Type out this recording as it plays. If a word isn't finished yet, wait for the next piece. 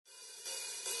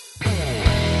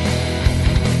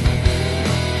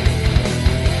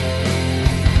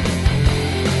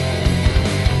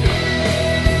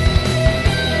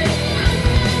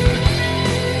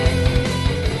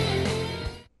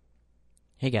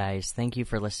Hey guys, thank you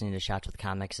for listening to Shots with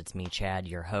Comics. It's me, Chad,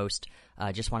 your host.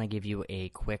 Just want to give you a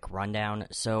quick rundown.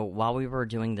 So while we were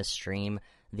doing the stream,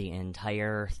 the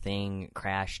entire thing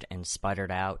crashed and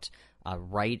sputtered out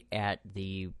right at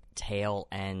the tail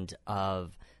end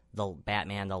of the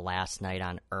Batman The Last Night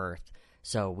on Earth.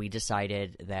 So we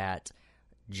decided that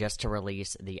just to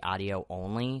release the audio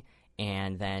only,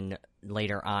 and then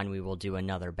later on we will do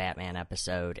another Batman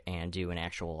episode and do an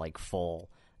actual full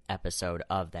episode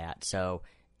of that. So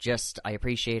I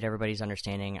appreciate everybody's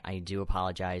understanding. I do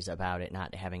apologize about it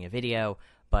not having a video,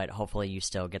 but hopefully you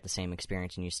still get the same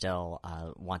experience and you still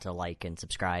want to like and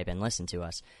subscribe and listen to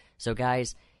us. So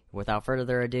guys, without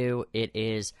further ado, it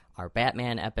is our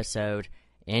Batman episode.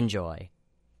 Enjoy.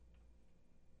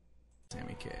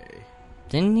 Sammy K.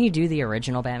 Didn't he do the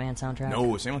original Batman soundtrack?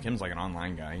 No, Samuel Kim's like an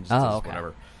online guy. He just does okay.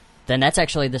 whatever. Then that's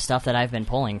actually the stuff that I've been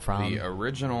pulling from. The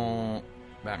original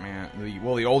Batman,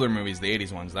 the older movies, the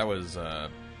 80s ones, that was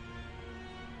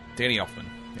Danny Elfman.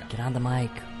 Yeah. Get on the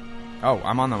mic. Oh,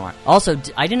 I'm on the mic. Also,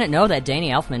 I didn't know that Danny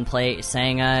Elfman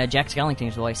sang Jack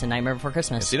Skellington's voice in Nightmare Before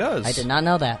Christmas. Yes, he does. I did not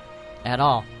know that at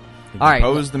all. He all right.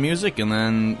 composed the music, and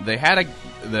then they had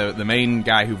the main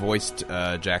guy who voiced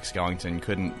Jack Skellington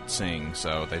couldn't sing,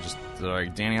 so they're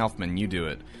like, Danny Elfman, you do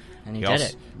it. And he did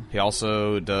it. He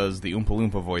also does the Oompa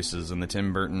Loompa voices in the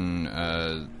Tim Burton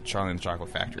Charlie and the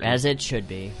Chocolate Factory. As it should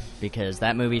be, because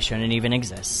that movie shouldn't even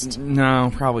exist.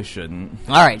 No, probably shouldn't.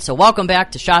 All right, so welcome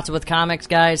back to Shots with Comics,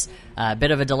 guys. A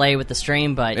bit of a delay with the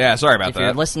stream, but yeah, sorry about if that.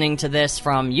 You're listening to this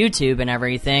from YouTube and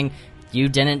everything, you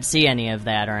didn't see any of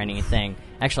that or anything.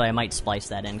 Actually, I might splice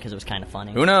that in because it was kind of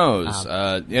funny. Who knows?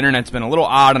 The internet's been a little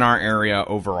odd in our area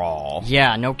overall.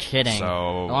 Yeah, no kidding. So,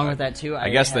 along with that, too, I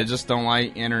guess they just don't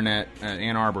like internet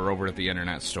Ann Arbor over at the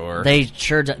internet store. They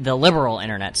sure do, the liberal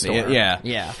internet store.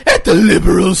 Yeah. At the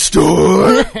liberal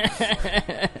store!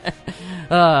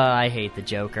 I hate the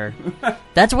Joker.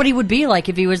 That's what he would be like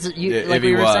if he was,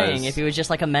 saying, if he was just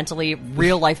like a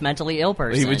real-life mentally ill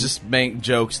person. He would just make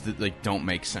jokes that don't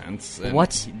make sense.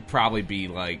 And he'd probably be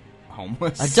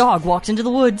homeless. A dog walks into the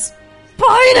woods.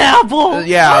 Pineapple!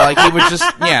 He would just,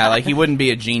 he wouldn't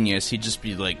be a genius. He'd just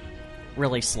be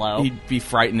really slow. He'd be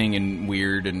frightening and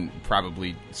weird and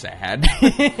probably sad.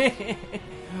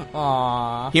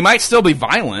 Aww. He might still be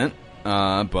violent,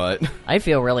 but... I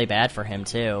feel really bad for him,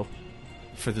 too.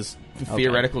 For this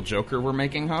theoretical Joker we're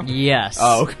making, huh? Yes.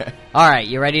 Oh, okay. Alright,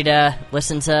 you ready to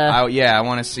listen to... I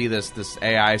want to see this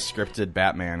AI scripted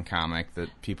Batman comic that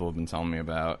people have been telling me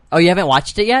about. Oh, you haven't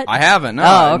watched it yet? I haven't, no.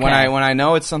 Oh, okay. When I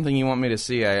know it's something you want me to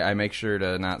see, I make sure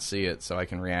to not see it so I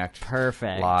can react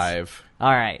live.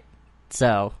 Alright,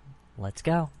 so, let's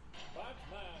go.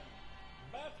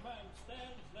 Batman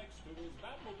stands next to his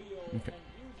Batmobile and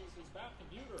uses his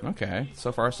Batcomputer. Okay,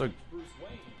 so far so... Bruce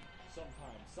Wayne.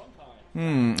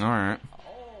 Sometimes. Alright.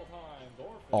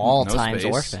 All No times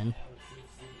space. orphan.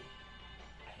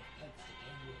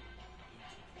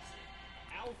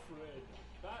 Alfred,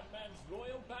 Batman's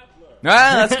royal battler.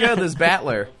 That's good, this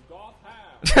Battler.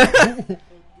 Gotham.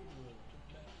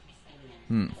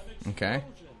 Okay.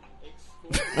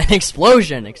 An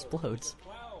explosion explodes.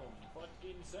 Clown, but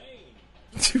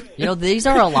insane. You know, these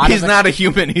are a lot He's of... not a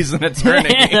human, he's an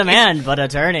attorney. a man, but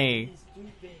attorney.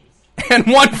 And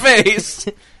one face!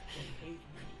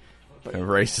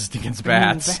 Racist against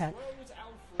bats.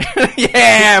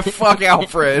 Yeah, fuck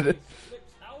Alfred.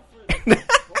 Alfred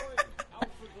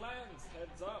lands,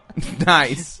 heads up.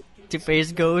 Nice.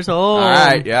 Two-Face goes home.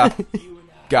 Alright, yeah.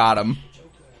 Got him.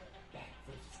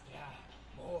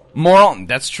 Moral,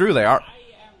 that's true, they are. I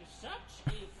am such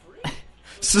a freak.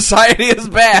 Society is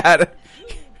bad.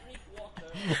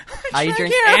 I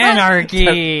drink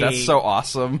anarchy. That's so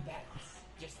awesome.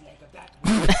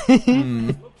 Looks around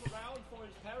for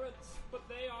his parents, but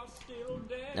they are still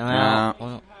dead.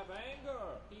 Well, Have anger.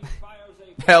 He fires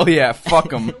a Hell yeah,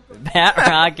 fuck him. Bat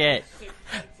Rocket.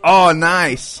 Oh,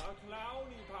 nice.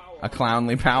 clowny power. A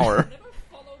clownly power. Never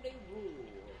followed a rule.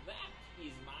 That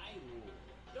is my rule.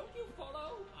 Don't you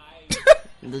follow?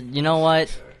 You know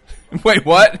what? Wait,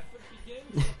 what?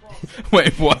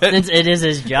 Wait, what? Since it is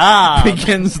his job.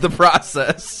 Begins the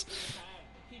process.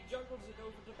 He juggles it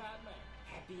over to Batman.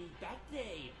 Happy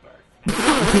birthday,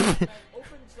 Batman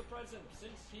opens the present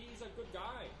since he's a good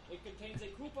guy. It contains a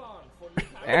coupon for new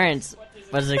Parents, but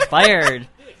but it's expired.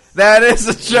 That is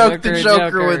a joke the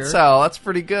Joker. Joker would tell. That's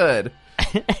pretty good.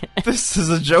 This is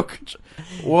a joke.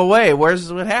 Well, wait, what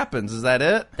happens? Is that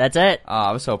it? That's it. Oh,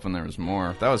 I was hoping there was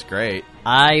more. That was great.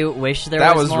 I wish there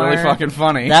That was was more. really fucking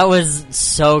funny. That was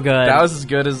so good. That was as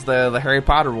good as the Harry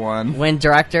Potter one. when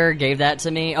director gave that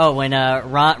to me. Oh, when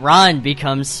Ron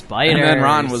becomes spiders. And then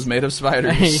Ron was made of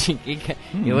spiders.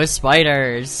 It was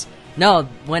spiders. No,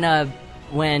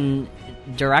 when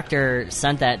director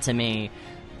sent that to me,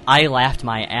 I laughed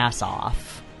my ass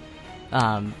off.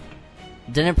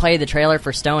 Didn't play the trailer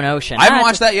for Stone Ocean. I haven't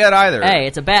watched that yet either. Hey,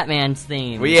 it's a Batman's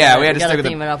theme. Well, yeah, we had to gotta stick with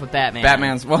theme it up with Batman.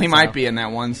 Batman's. Well, he So- might be in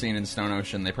that one scene in Stone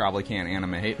Ocean. They probably can't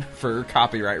animate for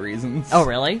copyright reasons. Oh,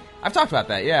 really? I've talked about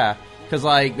that. Yeah, because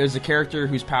like there's a character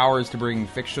whose power is to bring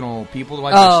fictional people to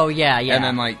life. Oh, yeah. And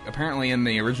then, like, apparently in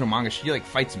the original manga, she, like,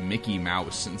 fights Mickey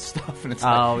Mouse and stuff. And it's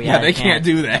Oh, like, yeah, they can't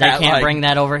do that. They can't Like, bring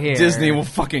that over here. Disney will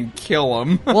fucking kill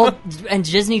him. Well, and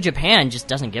Disney Japan just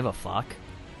doesn't give a fuck.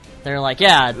 They're like,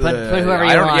 yeah, put whoever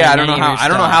you want. I don't know in how. your I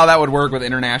don't know stuff. how that would work with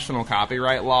international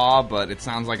copyright law, but it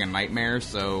sounds like a nightmare.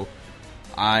 So,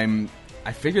 I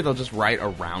figure they'll just write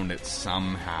around it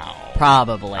somehow.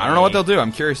 Probably. I don't know what they'll do.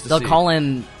 I'm curious to They'll see. call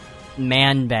him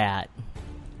Man-Bat.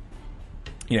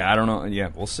 Yeah, I don't know. Yeah,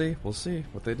 we'll see. We'll see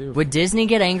what they do. Would Disney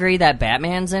get angry that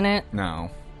Batman's in it?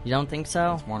 No. You don't think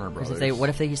so? It's Warner 'Cause Brothers. what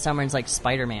if he summons like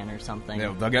Spider-Man or something?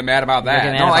 They'll get mad about that.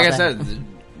 They'll get mad No, like I about said,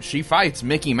 she fights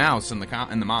Mickey Mouse in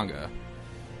the manga.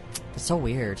 It's so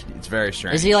weird. It's very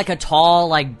strange. Is he like a tall,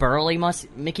 like burly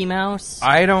Mickey Mouse?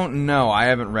 I don't know. I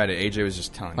haven't read it. AJ was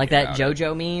just telling Like me that about it.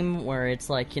 JoJo meme where it's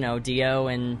like, you know, Dio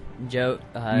and No,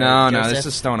 Joseph? this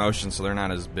is Stone Ocean, so they're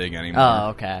not as big anymore. Oh,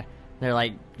 okay. They're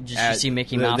like, just you see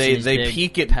Mickey Mouse. They and his big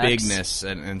peak at pecs. bigness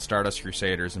in Stardust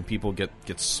Crusaders, and people get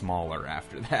smaller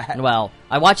after that. Well,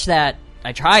 I watched that.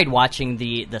 I tried watching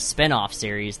the spin-off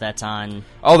series that's on.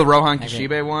 Oh, the Rohan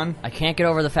Kishibe one? I can't get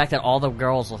over the fact that all the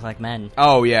girls look like men.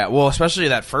 Oh, yeah. Well, especially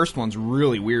that first one's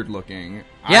really weird looking.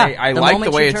 Yeah, I the like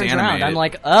moment the way she it's turns animated. around, I'm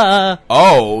like,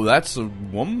 oh, that's a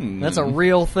woman. that's a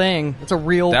real thing. That's a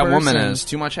real That person. woman is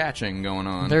too much hatching going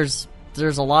on. There's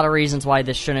a lot of reasons why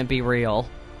this shouldn't be real,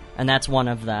 and that's one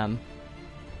of them.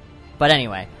 But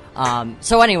anyway,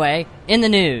 so anyway, in the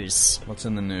news, What's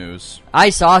in the news? I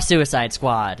saw Suicide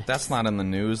Squad. That's not in the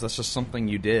news. That's just something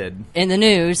you did. In the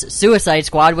news, Suicide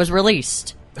Squad was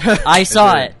released. I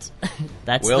saw it.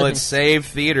 That's Will the- it save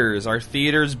theaters? Are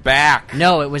theaters back?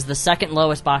 No, it was the second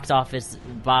lowest box office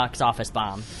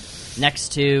bomb,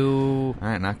 next to All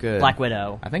right, not good. Black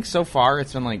Widow. I think so far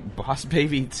it's been like Boss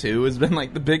Baby 2 has been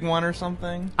like the big one or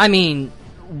something. I mean,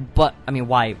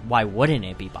 why wouldn't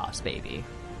it be Boss Baby?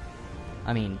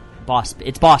 I mean,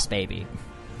 it's Boss Baby.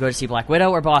 Go to see Black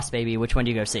Widow or Boss Baby? Which one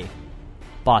do you go see?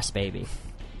 Boss Baby.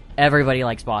 Everybody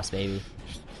likes Boss Baby.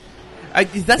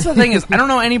 That's the thing is, I don't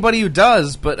know anybody who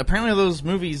does, but apparently those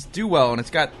movies do well, and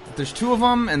there's two of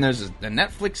them, and there's a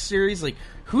Netflix series. Like,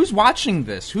 who's watching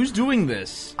this? Who's doing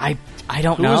this? I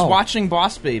don't Who know. is watching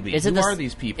Boss Baby? Is it Who are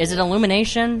these people? Is it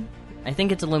Illumination? I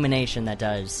think it's Illumination that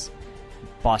does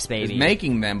Boss Baby. Is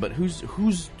making them, but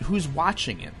who's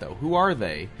watching it though? Who are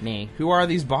they? Me. Who are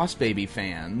these Boss Baby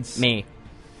fans? Me.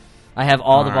 I have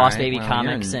all the Boss right, Baby well,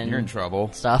 comics you're in and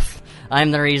trouble. stuff.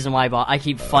 I'm the reason why I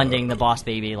keep funding the Boss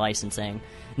Baby licensing.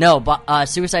 No, but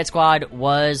Suicide Squad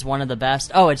was one of the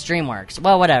best. Oh, it's DreamWorks.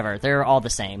 Well, whatever. They're all the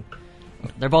same.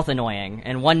 They're both annoying,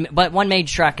 and one made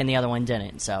Shrek and the other one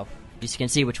didn't. So you can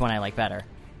see which one I like better.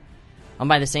 I'm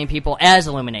by the same people as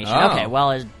Illumination. Oh. Okay, well,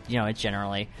 it's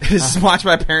generally. This is watched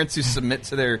by parents who submit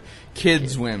to their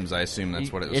kids' whims. I assume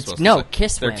that's what it was It's supposed no to say.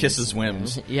 kiss. Their whims. kisses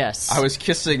whims. Yes. I was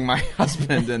kissing my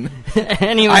husband, and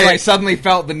and he was I like, suddenly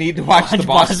felt the need to watch the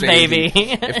Boss Boss Baby.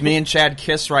 Baby. If me and Chad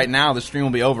kiss right now, the stream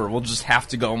will be over. We'll just have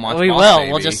to go and watch. we Boss will.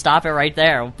 Baby. We'll just stop it right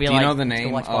there. We'll be Do like, you know the "Let's go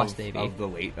name watch Boss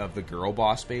Baby. of the girl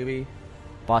Boss Baby?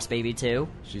 Boss Baby 2.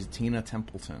 She's Tina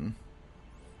Templeton.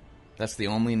 That's the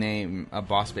only name, a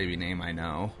Boss Baby name I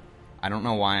know. I don't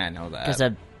know why I know that. Because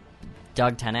of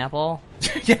Doug Tenapple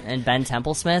Yeah. and Ben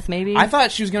Templesmith, maybe? I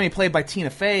thought she was going to be played by Tina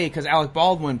Fey because Alec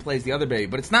Baldwin plays the other baby,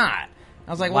 but it's not.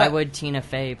 I was like, Why what? would Tina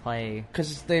Fey play...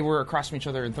 Because they were across from each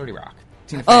other in 30 Rock.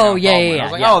 Tina Fey Oh, and Alec yeah, Baldwin. yeah, I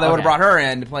was like, yeah, oh, they would have okay. brought her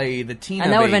in to play the Tina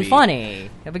And that would have baby. been funny.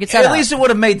 If we could set At up. least it would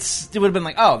have made. It would have been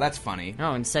like, oh, that's funny.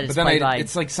 No, instead But it's then played by...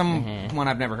 it's like someone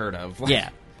I've never heard of. Yeah.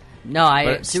 No,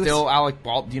 But still, Alec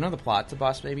Baldwin. Do you know the plot to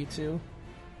Boss Baby 2?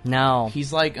 No.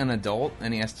 He's like an adult,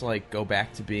 and he has to like go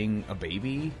back to being a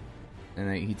baby, and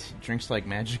then he drinks like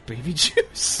magic baby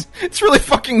juice. It's really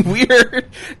fucking weird.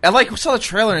 I like saw the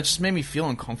trailer, and it just made me feel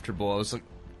uncomfortable. I was like,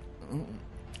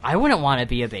 I wouldn't want to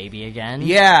be a baby again.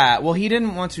 yeah. Well, he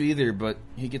didn't want to either, but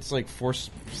he gets like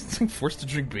forced to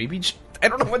drink baby juice. I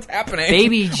don't know what's happening.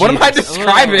 Baby juice. What am I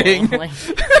describing? Ugh. Like,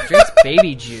 drinks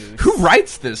baby juice. Who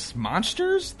writes this?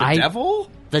 Monsters? The I- devil?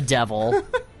 The devil.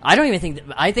 I don't even think...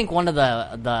 I think one of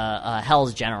the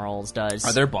Hell's Generals does.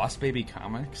 Are there Boss Baby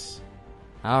comics?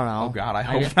 I don't know. Oh God, I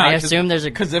hope not. I assume there's a...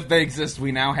 Because if they exist,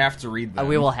 we now have to read them.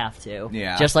 We will have to.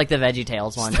 Yeah. Just like the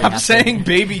VeggieTales one. Stop saying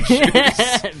baby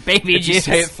juice. Baby If you juice.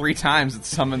 say it 3 times, it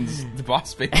summons the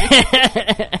Boss Baby.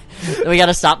 We got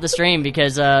to stop the stream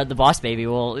because the boss baby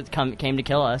came to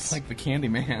kill us. Like the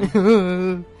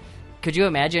Candyman. Could you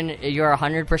imagine you're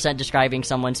 100% describing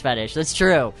someone's fetish? That's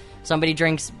true. Somebody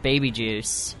drinks baby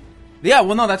juice. Yeah,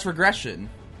 well, no, that's regression.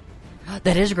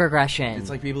 That is regression. It's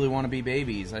like people who want to be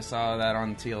babies. I saw that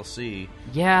on TLC.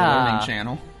 Yeah. The Learning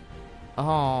Channel.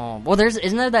 Oh. Well,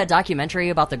 isn't there that documentary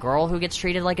about the girl who gets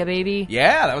treated like a baby?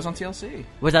 Yeah, that was on TLC.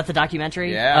 Was that the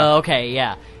documentary? Yeah. Oh, okay,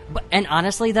 yeah. And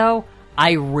honestly, though,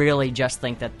 I really just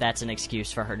think that that's an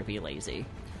excuse for her to be lazy.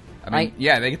 I mean,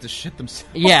 yeah, they get to shit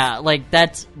themselves. Yeah, like,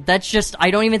 that's just...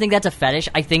 I don't even think that's a fetish.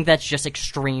 I think that's just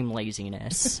extreme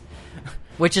laziness.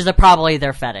 Which is probably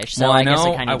their fetish, so well, I guess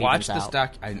it kind of I watched evens this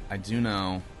out. I do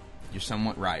know you're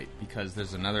somewhat right, because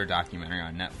there's another documentary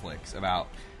on Netflix about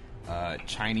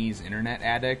Chinese internet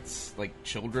addicts, like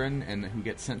children, and who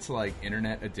get sent to like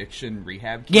internet addiction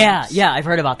rehab camps. Yeah, I've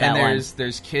heard about that and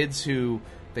there's kids who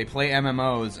they play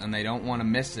MMOs and they don't want to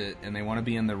miss it and they want to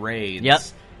be in the raids. Yep.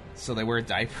 So they wear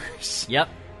diapers. Yep.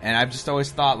 And I've just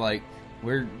always thought, like,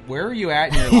 where are you at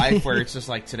in your life where it's just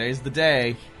like, today's the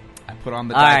day I put on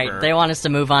the diaper. Alright, they want us to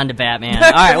move on to Batman.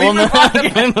 Alright, we'll move on.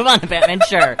 Can we move on to Batman?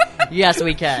 Sure. Yes,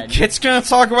 we can. Kit's gonna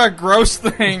talk about gross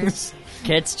things.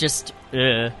 Kit's just...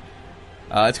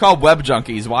 It's called Web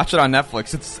Junkies. Watch it on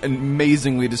Netflix. It's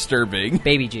amazingly disturbing.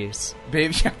 Baby juice.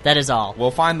 Baby. That is all.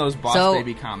 We'll find those Boss So,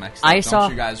 Baby comics.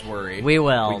 Don't you guys worry. We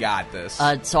will. We got this.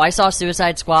 So I saw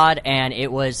Suicide Squad, and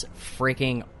it was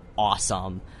freaking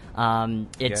awesome.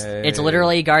 It's Yay.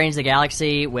 literally Guardians of the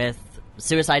Galaxy with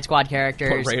Suicide Squad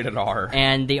characters. But rated R.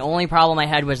 And the only problem I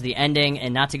had was the ending,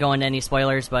 and not to go into any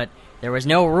spoilers, but there was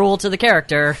no rule to the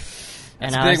character.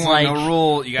 That's and a I big was one. like, No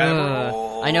rule. You gotta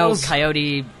rules. I know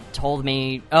Coyote told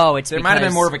me, it's There because... might have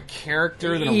been more of a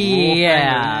character than a rule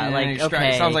Yeah, thing. like, okay.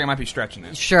 It sounds like I might be stretching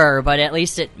it. Sure, but at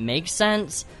least it makes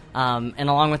sense. And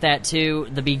along with that, too,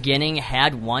 the beginning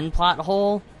had one plot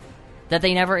hole that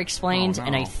they never explained, Oh, no.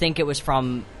 and I think it was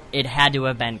from... It had to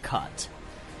have been cut.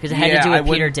 Because it had Yeah, to do I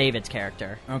with Peter wouldn't- David's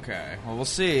character, Okay, well, we'll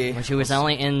see. which he was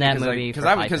only in that movie for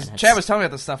 5 Because minutes. Chad was telling me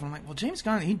about this stuff, and I'm like, well, James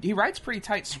Gunn, he writes pretty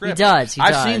tight scripts. He does,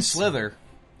 I've does. seen Slither.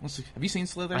 Have you seen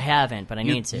Slither? I haven't, but I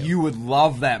need to. You would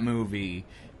love that movie,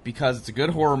 because it's a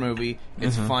good horror movie,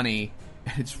 it's funny,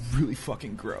 and it's really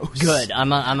fucking gross. Good. I'm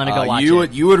gonna go watch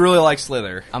it. You would really like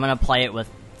Slither. I'm gonna play it with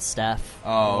Steph.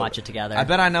 Oh, Watch it together. I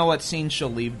bet I know what scene she'll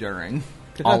leave during.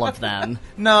 All of them.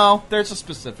 No, there's a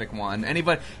specific one.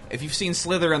 Anybody, if you've seen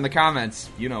Slither in the comments,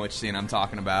 you know which scene I'm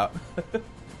talking about.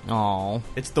 Oh.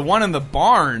 It's the one in the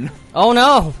barn. Oh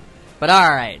no! But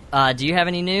alright, do you have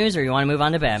any news, or you want to move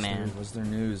on to Batman? Was there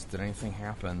news? Did anything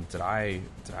happen? Did I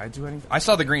do anything? I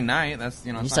saw The Green Knight. That's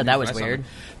You it's said not that news, was but I saw weird. it.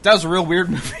 That was a real weird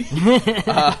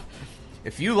movie.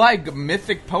 If you like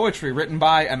mythic poetry written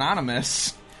by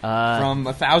Anonymous from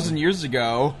 1,000 years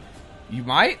ago, you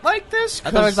might like this.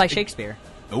 I thought it was by Shakespeare.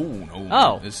 Oh no!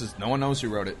 Oh. This is no one knows who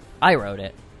wrote it. I wrote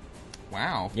it.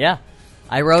 Wow. Yeah.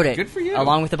 I wrote it. Good for you.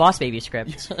 Along with the Boss Baby script.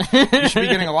 You should be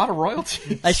getting a lot of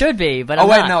royalties. I should be, but Oh I'm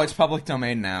wait, not. no, it's public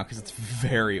domain now because it's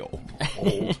very old.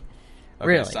 Okay,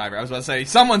 Really? Sorry, I was about to say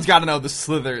someone's got to know the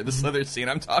Slither scene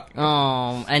I'm talking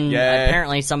about. Oh, and Yay.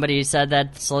 apparently somebody said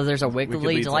that Slithers are wickedly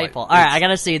Wickedly delightful. delightful. Alright, I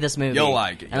gotta see this movie. You'll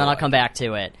like it, And you'll then I'll like come back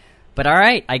to it. But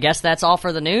alright, I guess that's all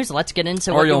for the news. Let's get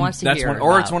into what you want to hear.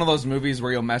 Or it's one of those movies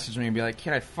where you'll message me and be like,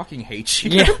 "Kid, I fucking hate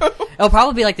you." Yeah. It'll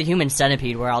probably be like the Human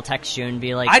Centipede, where I'll text you and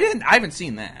be like, I haven't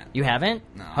seen that. You haven't?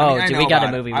 No. Oh, I mean, I dude, know we got a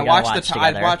about it. movie we I gotta watched watch I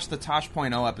together. watched the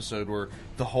Tosh.0 episode where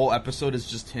the whole episode is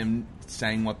just him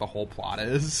saying what the whole plot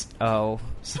is. Oh.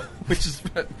 Which is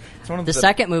it's one of The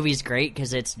second movie's great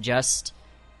because it's just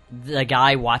the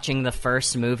guy watching the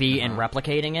first movie and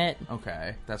replicating it.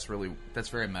 Okay, that's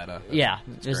very meta. Yeah,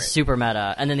 it's great. super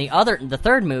meta. And then the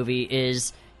third movie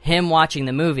is him watching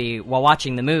the movie while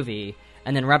watching the movie,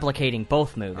 and then replicating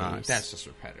both movies. That's just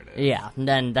repetitive. Yeah, and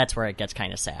then that's where it gets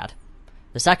kind of sad.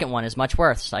 The second one is much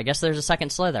worse. I guess there's a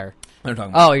second Slither. They're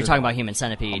talking Oh, you're talking about Human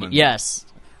Centipede. Human. Yes.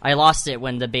 I lost it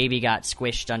when the baby got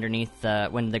squished underneath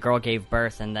when the girl gave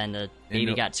birth, and then the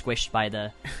baby got squished by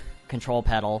the control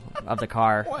pedal of the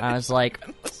car. I was like,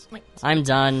 I'm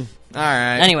done. All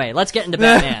right. Anyway, let's get into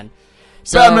Batman.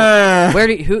 So,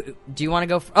 Batman! who do you want to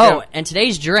go? Oh, Yeah. and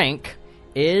today's drink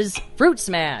is Fruit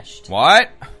Smashed. What?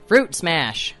 Fruit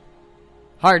Smash.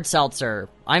 Hard seltzer.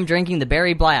 I'm drinking the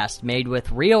Berry Blast, made with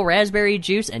real raspberry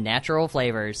juice and natural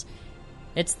flavors.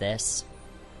 It's this.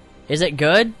 Is it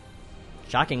good?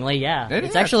 Shockingly, yeah. It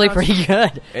It's is. actually No, pretty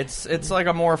good. It's like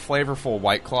a more flavorful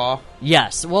White Claw.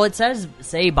 Yes. Well, it says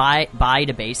say bye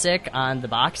to basic on the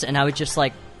box, and I was just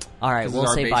like, all right, This we'll is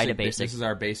our say bye to basic. This is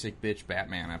our basic bitch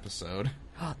Batman episode.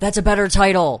 That's a better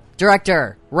title.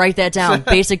 Director, write that down.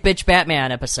 Basic Bitch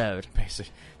Batman episode. Basic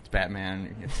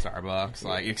Batman at Starbucks,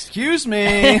 like, excuse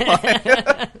me.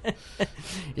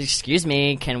 Excuse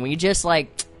me, can we just,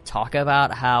 like, talk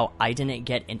about how I didn't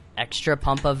get an extra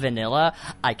pump of vanilla?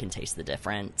 I can taste the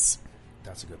difference.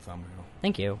 That's a good thumbnail.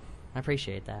 Thank you. I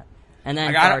appreciate that. And then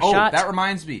I got it. for our Oh, shot, that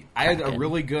reminds me. I had a Kraken.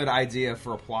 really good idea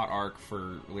for a plot arc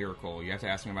for Lyrical. You have to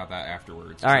ask me about that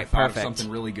afterwards. All right, I thought of perfect. something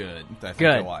really good that I think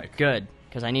good, you'll like. good,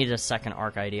 because I needed a second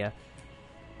arc idea.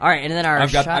 All right, and then our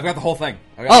I've got shot... the whole thing.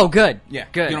 Oh, good. Yeah,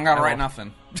 good. You don't got to I write will.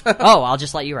 nothing. Oh, I'll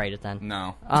just let you write it then.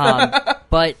 No.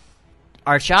 But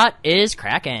our shot is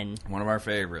Kraken. One of our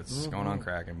favorites going on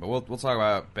Kraken. But we'll talk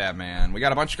about Batman. We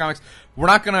got a bunch of comics. We're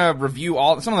not going to review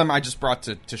all. Some of them I just brought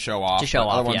to show off. To show but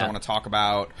off, other ones yeah. I want to talk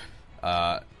about.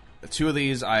 Two of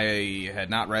these I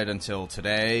had not read until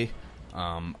today.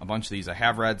 A bunch of these I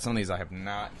have read. Some of these I have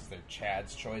not. Because they're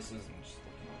Chad's choices. I'm just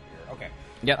looking over here. Okay.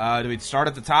 Yep. Do we start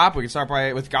at the top? We can start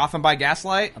with Gotham by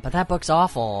Gaslight. But that book's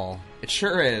awful. It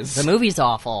sure is. The movie's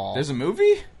awful. There's a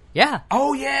movie? Yeah.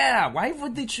 Oh, yeah. Why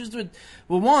would they choose to...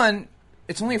 Well, one,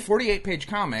 it's only a 48-page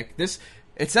comic.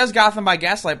 It says Gotham by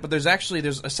Gaslight, but there's a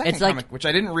second It's like- comic, which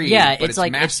I didn't read. Yeah, but it's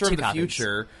like- Master it's of two the copies.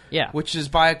 Future, Yeah. which is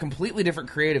by a completely different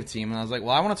creative team. And I was like,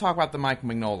 well, I want to talk about the Mike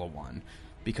Mignola one.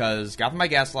 Because Gotham by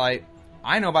Gaslight,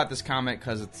 I know about this comic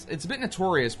because it's a bit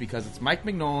notorious because it's Mike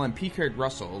Mignola and P. Craig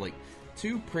Russell, like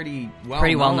two pretty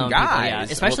well-known people, guys. yeah.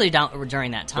 Especially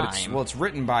during that But time. it's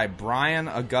written by Brian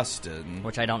Augustin.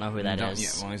 Which I don't know who that is.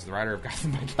 Yeah, well, he's the writer of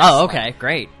Gotham by Gaslight. Oh, okay,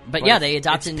 great. But yeah, it's- they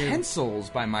adopted it's new... pencils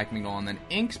by Mike Mignola and then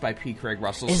inks by P. Craig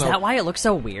Russell. Is so, that why it looks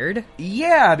so weird?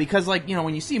 Yeah, because like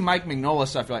when you see Mike Mignola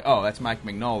stuff, you're like, oh, that's Mike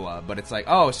Mignola. But it's like,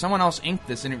 oh, someone else inked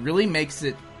this, and it really makes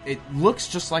it. It looks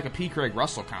just like a P. Craig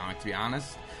Russell comic, to be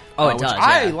honest. Oh, it which does,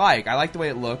 I yeah. like. I like the way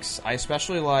it looks. I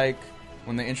especially like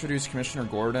when they introduce Commissioner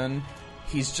Gordon.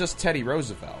 He's just Teddy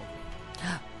Roosevelt.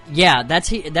 Yeah, that's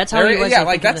how he was. Yeah, I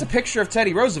like think, that's in a picture of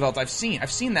Teddy Roosevelt. I've seen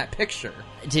that picture.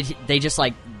 They just I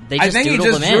just think he doodled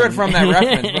just them drew in. it from that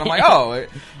reference, but I'm like, oh,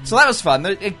 so that was fun.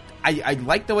 I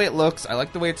like the way it looks. I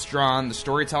like the way it's drawn. The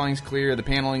storytelling's clear. The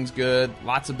paneling's good.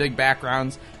 Lots of big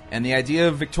backgrounds, and the idea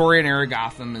of Victorian era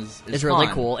Gotham is It's really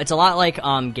fun. cool. It's a lot like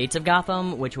Gates of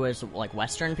Gotham, which was like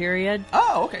Western period.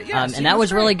 Oh, okay, yeah, And that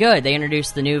was really good. They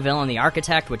introduced the new villain, the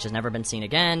Architect, which has never been seen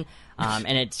again.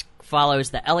 And it follows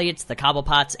the Elliots, the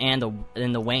Cobblepots, and the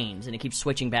Waynes, and it keeps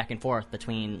switching back and forth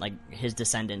between like his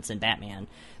descendants and Batman.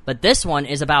 But this one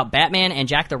is about Batman and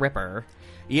Jack the Ripper,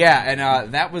 Yeah,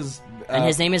 and that was and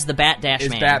his name is the Bat Dash is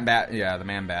Man. Bat, yeah, the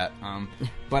Man Bat.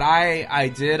 But I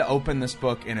did open this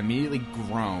book and immediately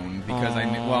groaned because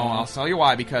I'll tell you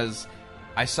why, because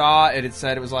I saw it. It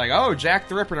said it was like, oh, Jack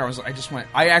the Ripper. And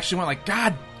I actually went like,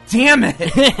 God damn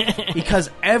it, because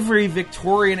every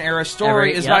Victorian era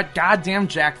story is about goddamn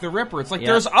Jack the Ripper. It's like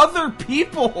there's other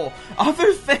people,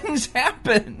 other things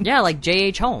happen. Yeah, like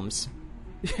J.H. Holmes.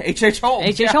 H.H. Holmes.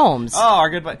 H.H. yeah. Holmes. Oh,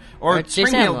 our good buddy. Or Or Chase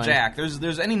Spring-Heeled Hamlin. Jack.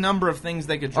 There's any number of things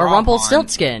they could draw Or upon.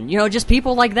 Rumpelstiltskin. You know, just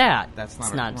people like that. That's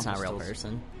not It's a- not a real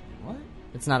Rumpelstiltskin. person. What?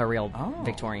 It's not a real Oh.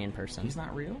 Victorian person. He's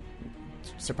not real?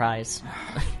 Surprise.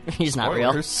 He's not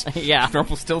real. Spoilers. Yeah.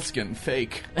 Rumpelstiltskin,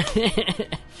 fake.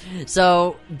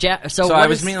 So So what I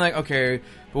was is- meaning like, okay,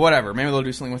 but whatever. Maybe they'll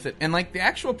do something with it. And like the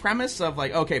actual premise of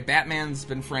like, okay, Batman's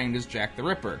been framed as Jack the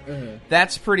Ripper.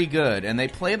 That's pretty good, and they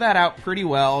play that out pretty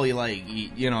well.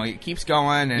 It keeps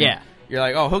going, and Yeah. you're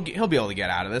like, oh, he'll be able to get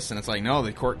out of this. And it's like, no,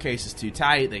 the court case is too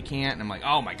tight. They can't. And I'm like,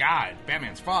 oh my god,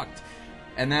 Batman's fucked.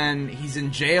 And then he's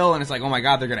in jail, and it's like, oh my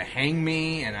god, they're gonna hang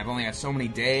me, and I've only got so many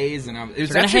days. And it was They're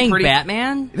gonna actually hang pretty.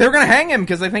 Batman? They're gonna hang him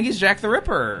because they think he's Jack the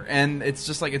Ripper, and it's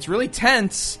just like it's really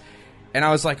tense. And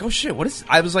I was like, oh shit, what is?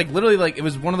 I was like, literally, like it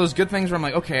was one of those good things where I'm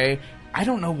like, okay, I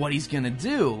don't know what he's gonna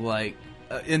do. Like,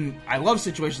 and I love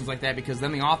situations like that because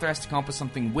then the author has to come up with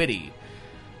something witty,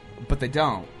 but they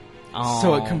don't.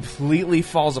 So it completely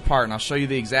falls apart, and I'll show you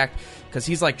the exact, because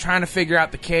he's like trying to figure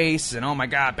out the case, and oh my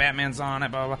god, Batman's on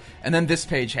it, blah, blah, blah. And then this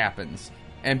page happens,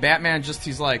 and Batman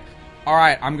he's like, all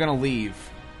right, I'm gonna leave.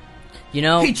 You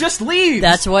know, He just leaves.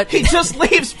 That's what- he just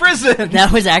leaves prison.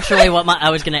 that was actually what I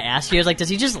was going to ask you. I was like, does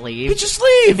he just leave? He just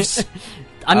leaves.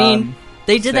 I mean,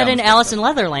 they did stay that on in the Alice in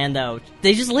spectrum. Leatherland, though.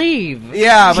 They just leave.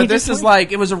 Yeah, but He this just is leaves.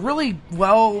 like, it was a really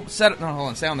well set up. No, hold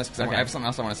on, stay on this because Okay. I have something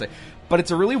else I want to say. But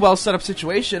it's a really well set up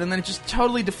situation, and then it just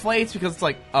totally deflates because it's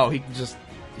like, oh, he just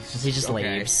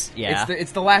okay. leaves. Yeah.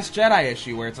 It's the Last Jedi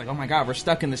issue where it's like, oh my god, we're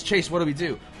stuck in this chase. What do we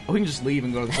do? Oh, we can just leave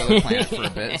and go to this other planet for a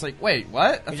bit. It's like, wait,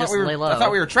 what? I just lay low.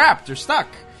 thought we were trapped or stuck.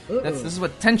 This is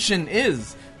what tension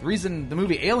is. The reason the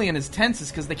movie Alien is tense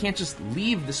is because they can't just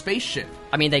leave the spaceship.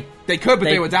 I mean, They could, but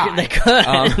they would die. They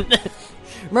could.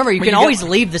 Remember, you But can you always get-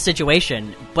 leave the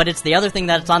situation, but it's the other thing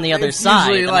that's on the other It's side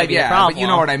usually that like, might be the yeah, problem. but you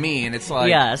know what I mean. It's like,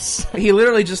 Yes. he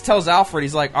literally just tells Alfred,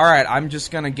 he's like, all right, I'm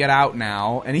just going to get out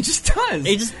now. And he just does.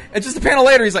 And just a panel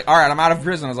later, he's like, all right, I'm out of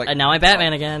prison. I was like, And now I'm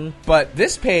Batman again. But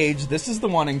this page, this is the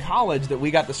one in college that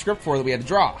we got the script for that we had to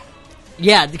draw.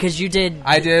 Yeah, because you did...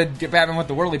 I did get Batman with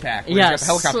the Whirly Pack. Where Yes.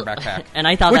 he's got the helicopter backpack. And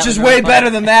I thought Which that was is really way fun. better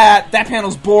than that. That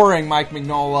panel's boring, Mike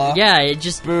Mignola. Yeah, it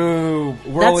just... Boo.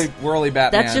 Whirly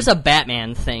Batman. That's just a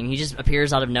Batman thing. He just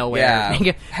appears out of nowhere.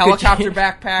 Yeah. Helicopter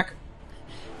backpack.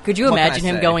 Could you What can imagine I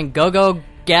him say? going go-go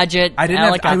gadget I didn't. I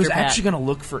helicopter was pack? actually going to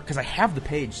look for because I have the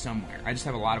page somewhere. I just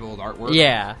have a lot of old artwork.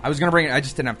 Yeah. I was going to bring it. I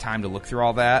just didn't have time to look through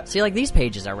all that. See, like, these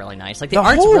pages are really nice. Like, the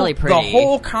art's really pretty. The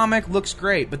whole comic looks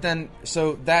great, but then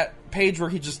so that page where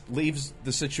he just leaves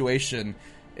the situation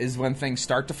is when things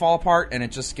start to fall apart, and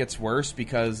it just gets worse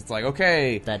because it's like,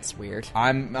 okay, That's weird.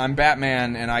 I'm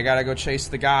Batman, and I gotta go chase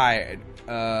the guy.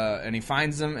 And he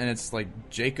finds him, and it's like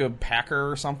Jacob Packer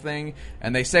or something.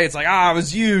 And they say it's like, it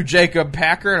was you, Jacob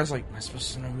Packer. And I was like, am I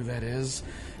supposed to know who that is?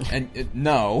 And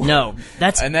no. No,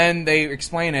 that's... And then they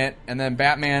explain it, and then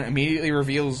Batman immediately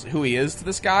reveals who he is to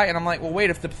this guy. And I'm like, well,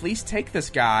 wait, if the police take this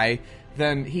guy,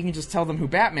 then he can just tell them who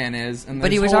Batman is. And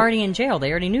But he this was whole- already in jail.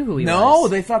 They already knew who he was. No,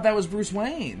 they thought that was Bruce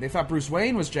Wayne. They thought Bruce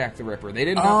Wayne was Jack the Ripper. They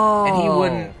didn't know. Oh. And he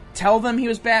wouldn't tell them he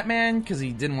was Batman because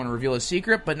he didn't want to reveal his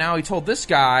secret. But now he told this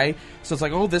guy, so it's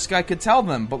like, oh, this guy could tell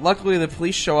them. But luckily the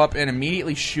police show up and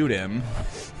immediately shoot him.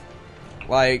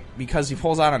 Like, because he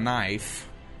pulls out a knife.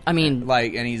 I mean...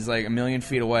 Like, and he's like a million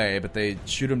feet away, but they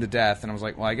shoot him to death. And I was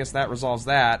like, well, I guess that resolves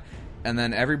that. And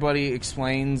then everybody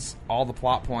explains all the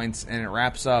plot points, and it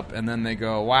wraps up. And then they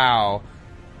go, wow,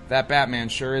 that Batman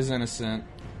sure is innocent.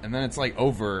 And then it's like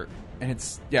over. And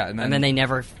it's, yeah. And then they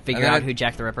never figure then out it- who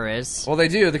Jack the Ripper is? Well, they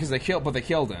do, because they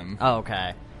killed him. Oh,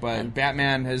 okay. But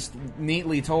Batman has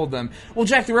neatly told them, well,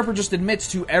 Jack the Ripper just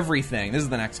admits to everything. This is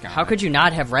the next comic. How could you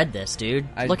not have read this, dude?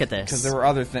 Look at this. Because there were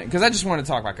other things. Because I just wanted to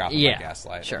talk about Gotham by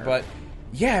Gaslight. sure. But,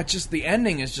 yeah, it's just the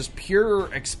ending is just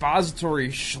pure expository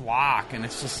schlock, and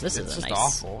it's just This it's is a just nice-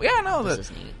 awful. Yeah, no, this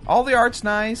is neat. all the art's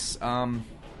nice.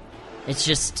 It's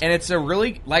just... And it's a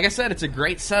really, like I said, it's a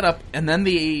great setup, and then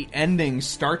the ending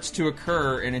starts to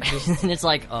occur, and it just... and it's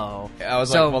like, oh. I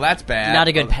was So, like, well, that's bad. Not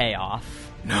a good payoff.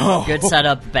 No. Good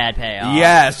setup, bad payoff.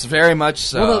 Yes, very much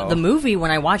so. Well, the movie,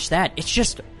 when I watched that, it's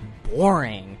just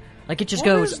boring. Like, it just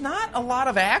Well, goes... there's not a lot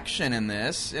of action in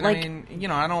this. And Like- I mean, you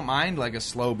know, I don't mind, like, a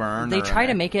slow burn. They or try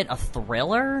to an- make it a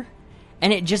thriller,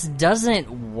 and it just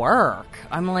doesn't work.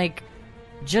 I'm like,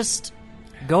 just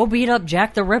go beat up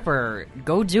Jack the Ripper.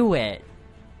 Go do it.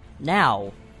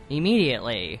 Now.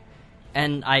 Immediately.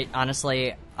 And I,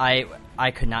 honestly,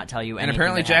 I could not tell you anything. And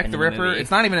apparently that Jack happened the in Ripper, movie.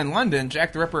 it's not even in London.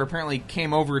 Jack the Ripper apparently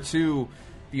came over to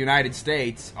the United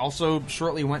States. Also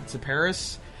shortly went to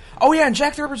Paris. Oh yeah, and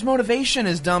Jack the Ripper's motivation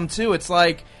is dumb too. It's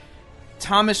like,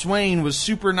 Thomas Wayne was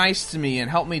super nice to me and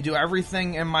helped me do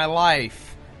everything in my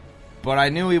life. But I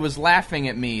knew he was laughing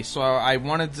at me, so I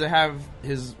wanted to have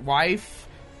his wife,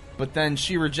 but then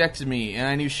she rejected me, and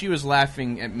I knew she was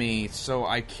laughing at me, so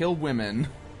I killed women.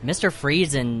 Mr.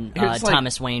 Freeze and It's like-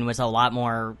 Thomas Wayne was a lot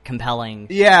more compelling.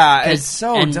 Yeah, 'Cause- it's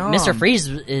so and dumb. Mr. Freeze,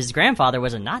 his grandfather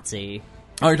was a Nazi.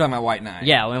 Oh, you're talking about White Knight.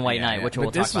 Yeah, in White Knight, which we'll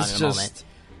But talk this about was in a just, moment.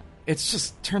 It's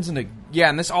just turns into... Yeah,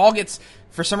 and this all gets...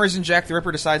 For some reason, Jack the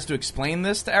Ripper decides to explain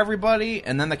this to everybody,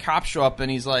 and then the cops show up,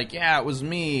 and he's like, yeah, it was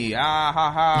me. Ah,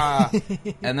 ha, ha.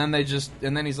 And then they just...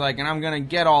 And then he's like, and I'm gonna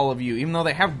get all of you, even though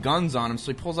they have guns on him,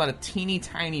 so he pulls out a teeny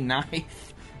tiny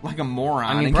knife like a moron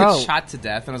I mean, and bro. gets shot to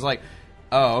death. And I was like,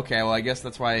 oh, okay, well, I guess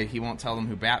that's why he won't tell them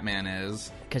who Batman is.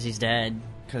 Because he's dead.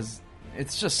 Because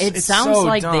it's just... It it's sounds so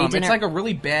like they dumb. didn't- It's like a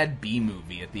really bad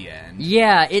B-movie at the end.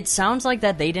 Yeah, it sounds like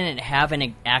that they didn't have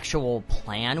an actual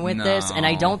plan with this, and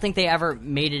I No. don't think they ever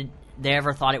made it. They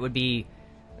ever thought it would be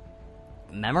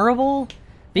memorable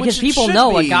because Which it people should know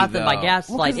what be, Gotham by though.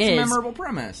 Gaslight Well, 'cause it's is. a memorable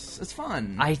premise. It's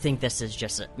fun. I think this is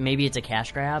just maybe it's a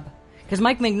cash grab because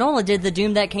Mike Mignola did the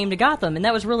Doom that came to Gotham, and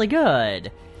that was really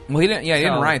good. Well, he didn't. Yeah, he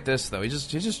didn't So- write this though. He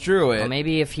just drew it. Well,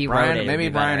 maybe if he Brian, wrote it, maybe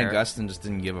it'd be Brian better. Augustine just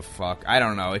didn't give a fuck. I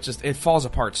don't know. It falls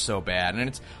apart so bad, and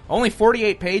it's only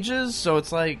 48 pages, so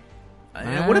it's like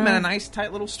it would have been a nice,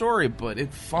 tight little story, but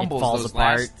it fumbles falls those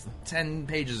apart. last 10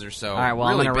 pages or so. All right, well,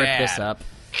 really I'm gonna bad. rip this up.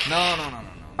 No.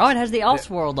 Oh, it has the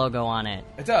Elseworld logo on it.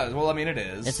 It does. Well, I mean, it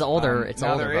is. It's the older- it's the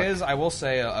now older there book. is. I will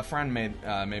say, a friend made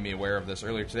me aware of this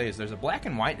earlier today. Is there's a black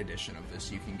and white edition of this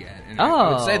you can get, and I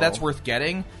would say Oh. that's worth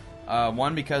getting.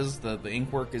 One, because the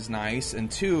ink work is nice, and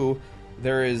two,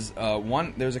 There is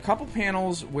There's a couple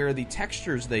panels where the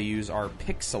textures they use are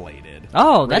pixelated.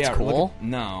 Oh, that's Yeah, cool.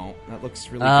 No, that looks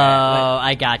really Oh, bad.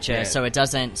 I gotcha. Yeah. So it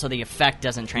doesn't. So the effect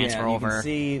doesn't transfer You over. can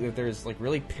see that there's like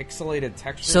really pixelated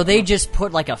textures. So they just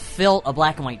put like a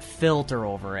black and white filter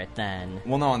over it. Then.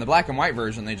 Well, no, in the black and white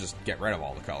version, they just get rid of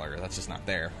all the color. That's just not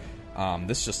there.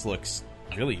 This just looks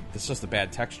really. This is just a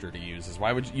bad texture to use. Is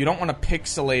why would you don't want a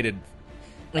pixelated?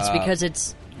 It's because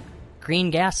it's green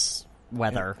gas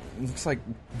weather. It looks like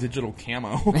digital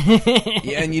camo.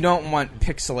 Yeah, and you don't want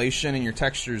pixelation in your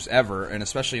textures ever, and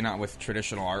especially not with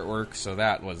traditional artwork. So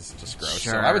that was just gross.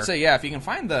 So Sure. I would say, yeah, if you can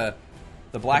find the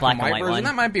black and white version, one.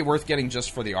 that might be worth getting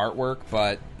just for the artwork.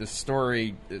 But the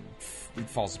story it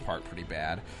falls apart pretty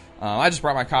bad. I just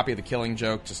brought my copy of The Killing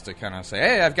Joke just to kind of say,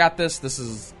 hey, I've got this. This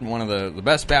is one of the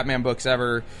best Batman books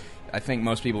ever. I think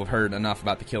most people have heard enough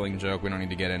about The Killing Joke. We don't need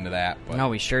to get into that. But No,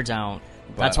 we sure don't.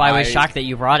 But That's why I was I- shocked that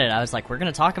you brought it. I was like, we're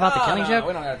going to talk about The Killing no, Joke?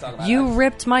 we don't gotta talk about You that.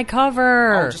 ripped my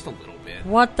cover. Oh, just a little bit.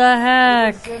 What the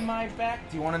heck? It's in my back.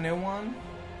 Do you want a new one?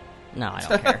 No, I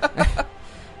don't care.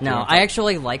 No, I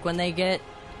actually like when they get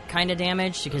kind of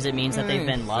damaged because it means that they've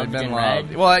been loved and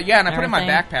read. Well, yeah, and I put it in my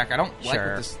everything. backpack. I don't like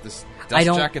Sure. what this I dust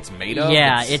don't. jacket's made of.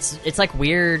 Yeah, it's like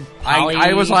weird.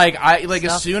 I was like, as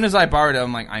stuff. soon as I borrowed it,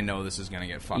 I'm like, I know this is gonna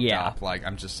get fucked Yeah. up. Like,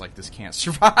 I'm just like, this can't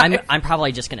survive. I'm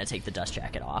probably just gonna take the dust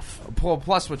jacket off.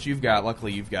 Plus, what you've got.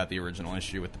 Luckily, you've got the original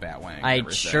issue with the Batwing. and I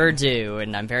everything. sure do,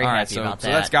 and I'm very All right, happy so, about that.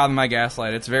 so that's Gotham by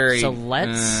Gaslight. It's very. So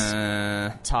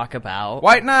let's talk about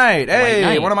White Knight. Hey,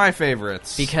 Knight. one of my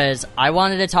favorites. because I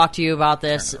wanted to talk to you about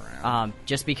this, Turn it around.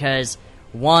 just because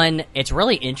one, it's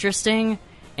really interesting,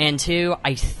 and two,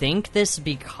 I think this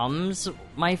becomes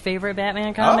my favorite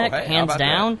Batman comic, hey, how hands about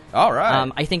down. that? All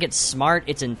right. I think it's smart,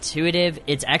 it's intuitive,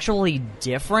 it's actually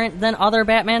different than other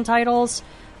Batman titles,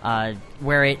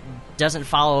 where it doesn't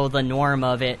follow the norm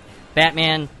of it.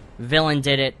 Batman, villain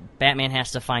did it. Batman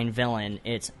has to find villain.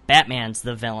 It's Batman's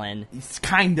the villain. It's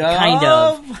kind of. Kind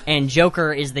of. And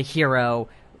Joker is the hero.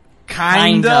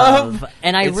 Kind of.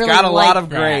 And I It's really got a like lot of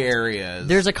that. gray areas.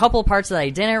 There's a couple parts that I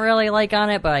didn't really like on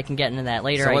it, but I can get into that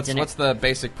later. So I didn't. what's the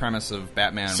basic premise of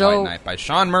Batman So- White Knight by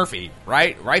Sean Murphy?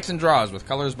 Writes and draws with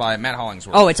colors by Matt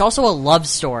Hollingsworth. Oh, it's also a love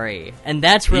story, and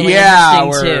that's really yeah,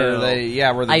 interesting where too.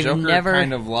 where the I've Joker never-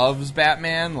 kind of loves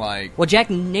Batman. Like, Well, Jack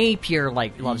Napier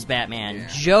loves Batman.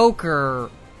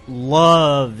 Joker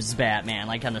loves Batman,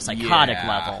 like on a psychotic Yeah.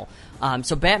 level.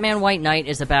 So Batman White Knight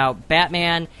is about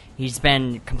Batman. He's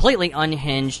been completely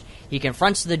unhinged. He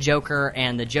confronts the Joker,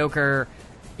 and the Joker,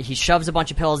 he shoves a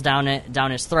bunch of pills down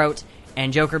his throat,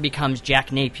 and Joker becomes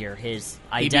Jack Napier, his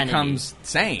he identity. becomes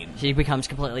sane. He becomes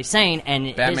completely sane,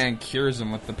 and Batman cures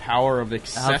him with the power of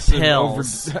excessive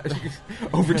pills.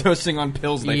 overdosing on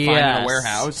pills they find in Yes. a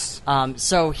warehouse.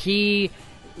 So he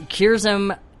cures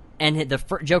him, and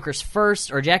Joker's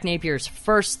first, or Jack Napier's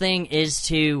first thing is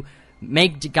to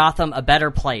make Gotham a better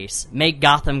place, make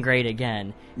Gotham great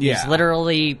again. Yeah. He's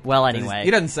literally, well, anyway. He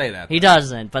doesn't say that. He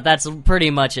doesn't, but that's pretty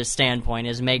much his standpoint,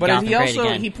 is make But Gotham he great also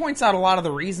again. he points out a lot of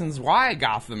the reasons why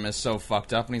Gotham is so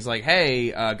fucked up, and he's like, "Hey,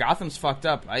 Gotham's fucked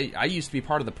up. I used to be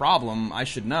part of the problem. I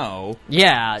should know."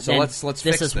 Yeah, So and let's this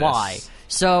fix is this. why.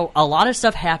 So a lot of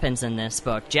stuff happens in this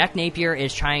book. Jack Napier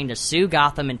is trying to sue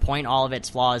Gotham and point all of its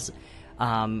flaws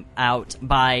out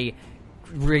by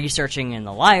researching in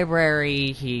the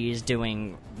library. He's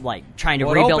doing trying to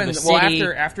rebuild the city.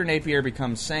 After Napier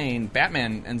becomes sane,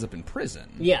 Batman ends up in prison.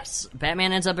 Yes,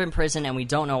 Batman ends up in prison, and we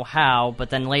don't know how. But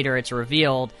then later, it's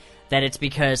revealed that it's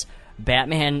because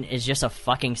Batman is just a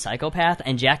fucking psychopath,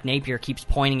 and Jack Napier keeps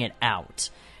pointing it out.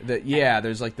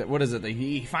 There's what is it?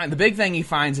 The big thing he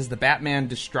finds is the Batman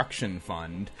Destruction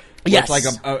Fund. Yes. It's like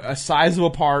a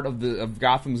sizable part of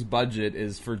Gotham's budget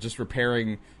is for just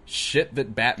repairing shit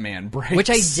that Batman breaks. Which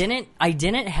I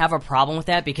didn't have a problem with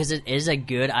that because it is a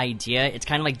good idea. It's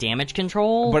kind of like damage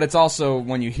control. But it's also,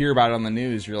 when you hear about it on the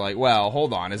news, you're like, well,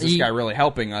 hold on, is this guy really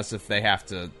helping us if they have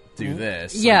to do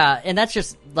this? Yeah, and that's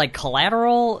just like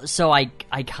collateral, so I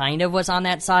kind of was on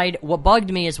that side. What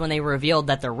bugged me is when they revealed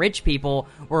that the rich people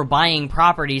were buying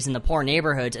properties in the poor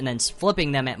neighborhoods and then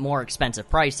flipping them at more expensive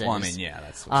prices. Well, I mean, yeah,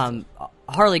 that's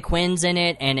Harley Quinn's in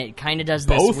it, and it kind of does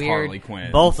this Both weird... Harley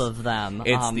Quinns. Both of them.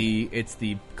 It's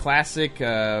the classic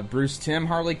Bruce Timm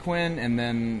Harley Quinn, and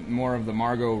then more of the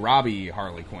Margot Robbie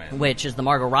Harley Quinn. Which is the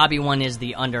Margot Robbie one is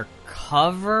the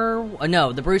undercover...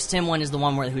 No, the Bruce Timm one is the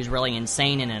one who's really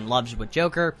insane and in love with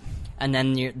Joker. And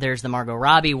then there's the Margot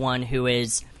Robbie one who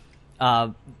is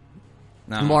No,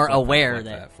 more flip aware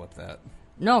that. Flip that.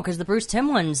 No, because the Bruce Timm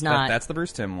one's not... That's the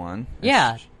Bruce Timm one.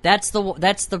 Yeah, that's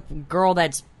the girl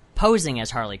that's posing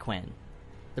as Harley Quinn.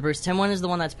 The Bruce Timm one is the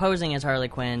one that's posing as Harley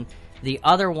Quinn. The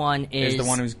other one is the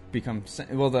one who's become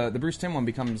the Bruce Timm one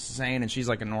becomes sane, and she's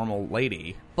like a normal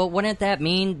lady. But wouldn't that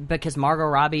mean because Margot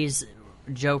Robbie's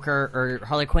Joker or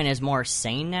Harley Quinn is more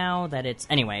sane now that it's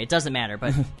anyway? It doesn't matter.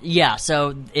 But yeah,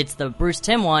 so it's the Bruce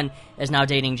Timm one is now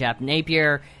dating Jack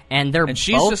Napier, and they're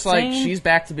she's both just sane? like she's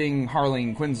back to being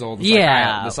Harleen Quinzel,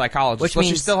 the psychologist, which but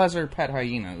she means, still has her pet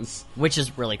hyenas, which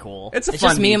is really cool. It's fun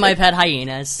just me and my pet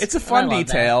hyenas. It's a fun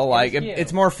detail. That. Like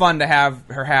it's more fun to have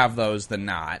her have those than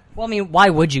not. Well, I mean, why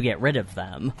would you get rid of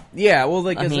them? Yeah, well,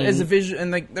 like as a visual,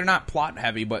 and like they're not plot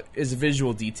heavy, but as a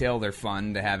visual detail, they're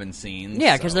fun to have in scenes.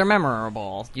 Yeah, because they're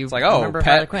memorable. It's like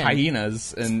pet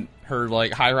hyenas in her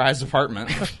like high rise apartment.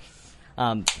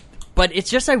 But it's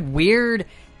just a weird.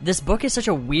 This book is such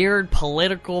a weird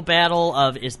political battle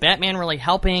of is Batman really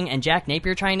helping and Jack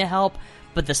Napier trying to help,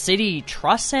 but the city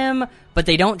trusts him, but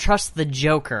they don't trust the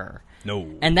Joker. No.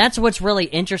 And that's what's really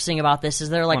interesting about this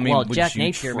is they're like, Jack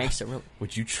Napier makes it really...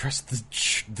 Would you trust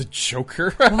the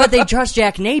Joker? But they trust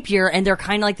Jack Napier, and they're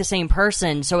kind of like the same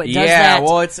person, so it does that... Yeah,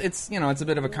 well, it's it's a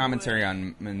bit of a commentary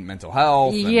on mental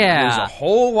health. And there's a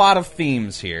whole lot of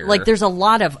themes here. Like, there's a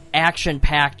lot of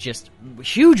action-packed, just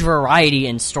huge variety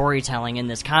in storytelling in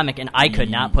this comic, and I could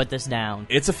not put this down.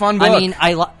 It's a fun book. I mean,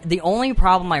 the only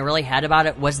problem I really had about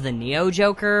it was the Neo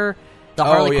Joker... The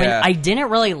Harley Quinn, I didn't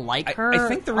really like her. I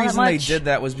think the reason they did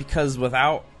that was because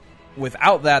without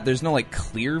that, there's no like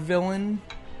clear villain,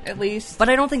 at least. But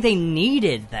I don't think they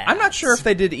needed that. I'm not sure if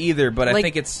they did either, but I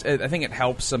think it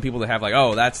helps some people to have like,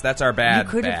 oh, that's our bad.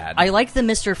 I like the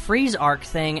Mr. Freeze arc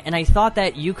thing, and I thought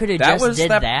that you could have just did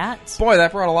that. Boy,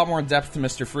 that brought a lot more depth to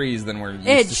Mr. Freeze than we're used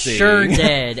to seeing. It sure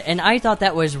did, and I thought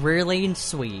that was really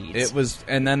sweet. It was,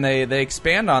 and then they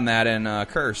expand on that in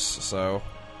Curse, so.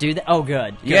 Do that? Oh,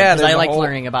 good. Yeah, because I liked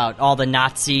learning about all the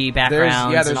Nazi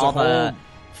backgrounds and all the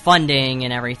funding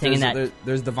and everything.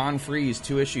 There's the Von Freeze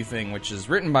 2-issue thing, which is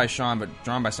written by Sean but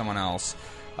drawn by someone else,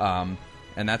 and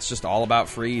that's just all about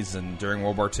Freeze and during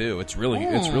World War II. It's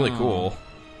really cool.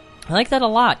 I like that a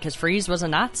lot because Freeze was a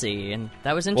Nazi, and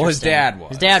that was interesting. Well, his dad was.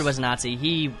 His dad was a Nazi.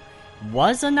 He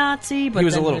was a Nazi, but he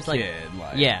was then a little he was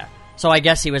kid. Yeah, so I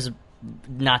guess he was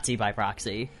Nazi by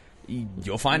proxy.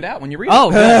 You'll find out when you read it.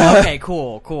 Oh, good. Okay,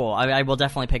 cool. I will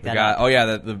definitely pick that up. Oh,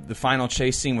 yeah, the final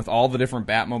chase scene with all the different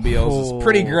Batmobiles is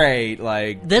pretty great.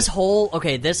 Like this whole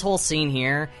scene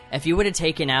here, if you would have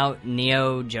taken out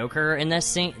Neo Joker in this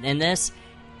scene,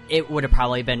 it would have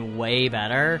probably been way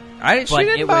better. She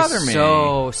didn't bother me.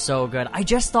 So good. I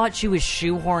just thought she was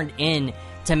shoehorned in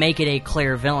to make it a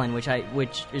clear villain, which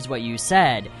is what you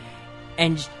said.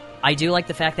 And I do like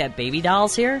the fact that Baby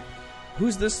Doll's here.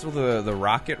 Who's this? The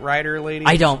Rocket Rider lady?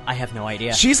 I have no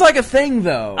idea. She's like a thing,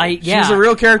 though. She's a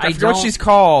real character. I forget what she's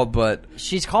called, but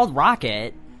she's called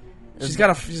Rocket. She's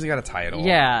got a title.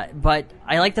 Yeah, but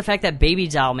I like the fact that Baby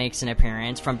Doll makes an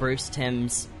appearance from Bruce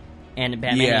Timm's and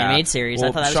Batman animated series. Well,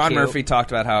 I thought that was Sean cute. Murphy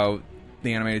talked about how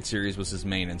the animated series was his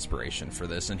main inspiration for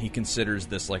this, and he considers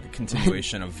this like a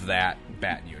continuation of that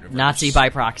Bat universe. Nazi by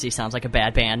Proxy sounds like a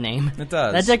bad band name. It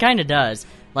does. That kind of does.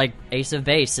 Like Ace of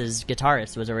Base, his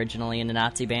guitarist, was originally in the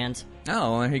Nazi band.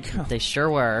 Oh, there you go. They sure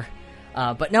were.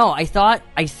 But no, I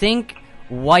think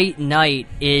White Knight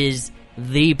is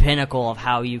the pinnacle of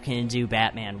how you can do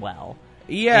Batman well.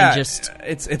 Yeah,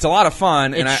 it's a lot of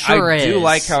fun, and I do is.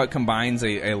 like how it combines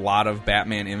a lot of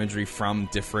Batman imagery from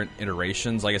different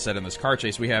iterations. Like I said, in this car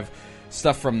chase, we have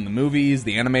stuff from the movies,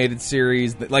 the animated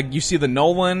series. Like you see the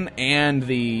Nolan and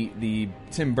the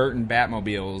Tim Burton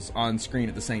Batmobiles on screen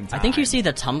at the same time. I think you see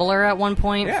the Tumbler at one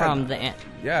point from the.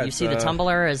 Yeah, you see the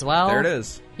Tumbler as well. There it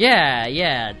is.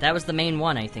 Yeah, that was the main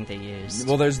one I think they used.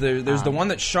 Well, there's the one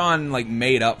that Sean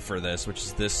made up for this, which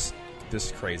is this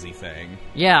crazy thing.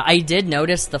 Yeah, I did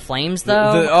notice the flames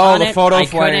though. The photo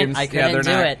flames. I couldn't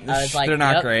do it. I was like, they're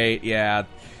not great. Yeah,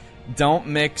 don't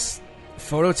mix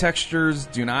photo textures.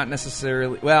 Do not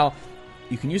necessarily. Well,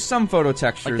 you can use some photo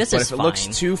textures, but if it looks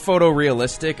too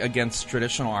photorealistic against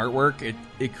traditional artwork,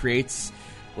 it creates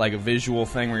like a visual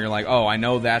thing where you're like, oh, I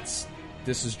know this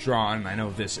is drawn, and I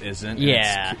know this isn't.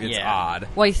 Yeah, it's odd.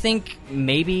 Well, I think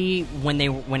maybe when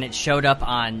it showed up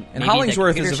on and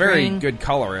Hollingsworth is a very good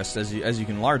colorist, as you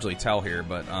can largely tell here.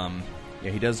 But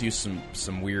he does use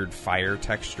some weird fire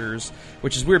textures,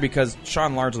 which is weird because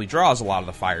Sean largely draws a lot of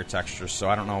the fire textures. So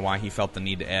I don't know why he felt the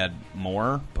need to add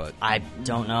more. But I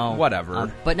don't know.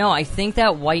 Whatever. But no, I think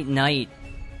that White Knight,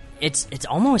 it's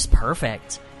almost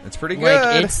perfect. It's pretty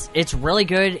good. It's really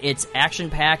good. It's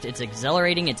action-packed. It's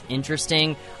exhilarating. It's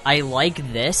interesting. I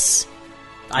like this.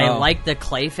 I like the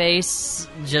Clayface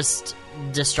just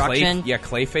destruction.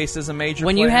 Clayface is a major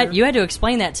when player. you had to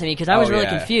explain that to me because I was really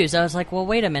confused. I was like, well,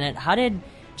 wait a minute. How did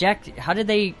Jack, how did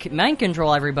they mind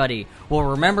control everybody? Well,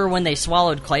 remember when they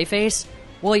swallowed Clayface?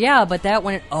 Well, yeah, but that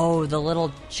went... Oh, the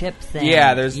little chip thing. Yeah,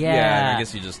 I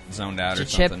guess you just zoned out the or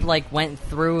something. chip, like, went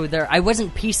through there. I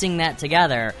wasn't piecing that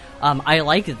together. I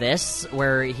like this,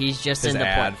 where he's just his in the...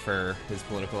 ad for his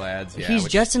political ads, yeah. He's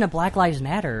just in a Black Lives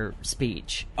Matter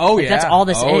speech. Oh, like, yeah. That's all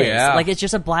this is. Yeah. Like, it's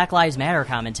just a Black Lives Matter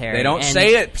commentary. They don't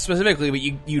say it specifically, but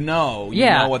you know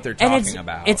what they're talking and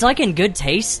about. It's, like, in good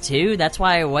taste, too. That's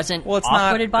why I wasn't Well, it's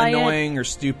off-putted not by annoying or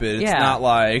stupid. It's Yeah. not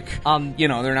like,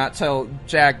 they're not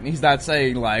Jack, he's not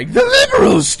saying, like, the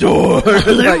liberal store.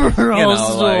 Liberal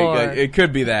store. It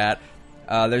could be that.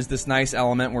 There's this nice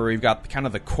element where we've got kind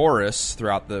of the chorus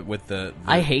throughout with the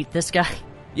I hate this guy.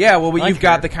 Yeah, well, like you've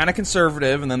got her. the kind of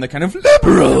conservative and then the kind of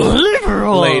liberal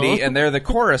Oh. lady, and they're the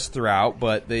chorus throughout,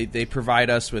 but they provide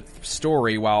us with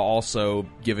story while also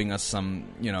giving us some,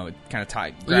 it kind of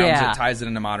ties it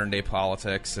into modern day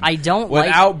politics. And I don't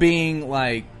without being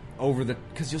like over the,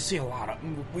 because you'll see a lot of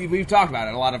we've talked about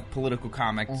it. A lot of political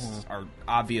comics are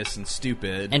obvious and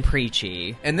stupid And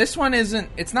preachy. and this one isn't.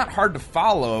 It's not hard to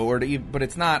follow but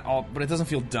it's not all. But it doesn't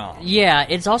feel dumb. Yeah,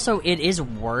 it is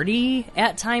wordy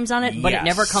at times on it, but it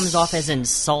never Yes. comes off as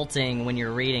insulting when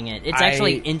you're reading it. It's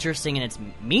actually interesting and it's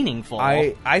meaningful.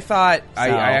 I thought I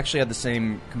So- actually had the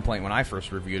same complaint when I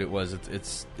first reviewed it. Was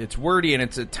it's wordy and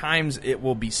it's at times it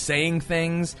will be saying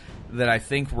things that I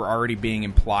think were already being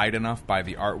implied enough by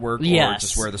the artwork or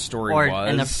just where the story was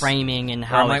and the framing and Where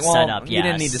how I'm it's like, set well, up. you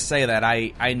didn't yes. need to say that.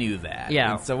 I knew that.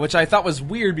 Yeah. And so which I thought was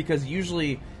weird because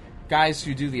usually guys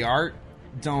who do the art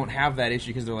don't have that issue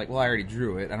because they're like, well, I already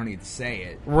drew it. I don't need to say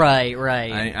it. Right.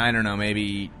 I don't know.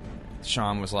 Maybe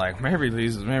Sean was like, maybe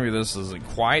this isn't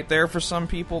quite there for some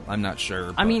people. I'm not sure.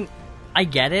 I but- mean, I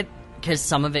get it, because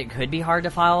some of it could be hard to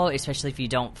follow, especially if you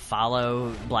don't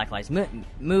follow Black Lives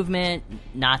Movement,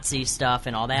 Nazi stuff,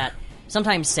 and all that.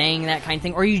 Sometimes saying that kind of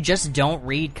thing, or you just don't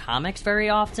read comics very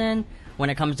often when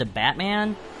it comes to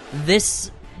Batman. This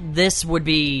would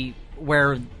be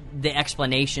where the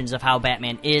explanations of how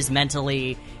Batman is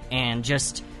mentally and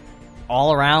just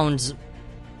all around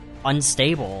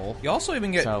unstable. You also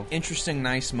even get So- interesting,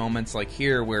 nice moments like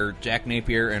here where Jack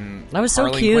Napier and That was so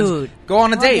Harley cute. Quinn go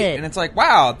on a Love date, it. and it's like,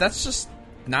 wow, that's just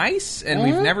nice. And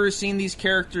we've Mhm. never seen these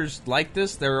characters like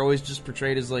this. They're always just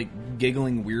portrayed as like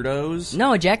giggling weirdos.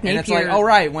 No, Jack and Napier. it's like, oh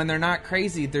right, when they're not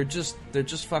crazy, they're just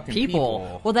fucking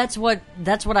people. Well, that's what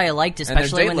I liked, and their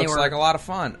especially date when they looks were. like a lot of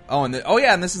fun. Oh, and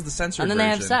and this is the censored and then version.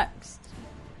 they have sex.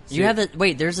 See- You have the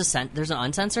wait. There's an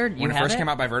uncensored. You When it have first it? came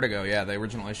out by Vertigo, yeah, the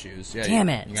original issues. Yeah, Damn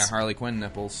you, it. You got Harley Quinn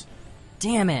nipples.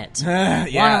 Damn it! Yeah,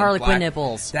 One Harley black- Quinn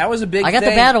nipples. That was a big I got thing.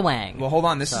 the Battle Wang. Well, hold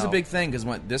on. This is a So- big thing because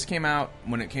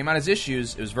when it came out as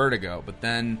issues, it was Vertigo. But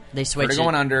then They switched Vertigo it.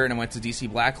 went under and it went to DC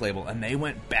Black Label. And they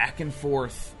went back and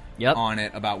forth Yep. on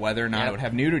it about whether or not Yep. it would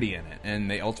have nudity in it. And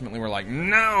they ultimately were like,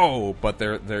 no! But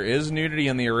there is nudity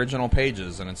in the original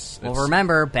pages. And it's Well,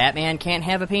 remember, Batman can't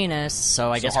have a penis,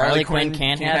 so I guess Harley Quinn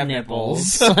can't have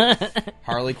nipples.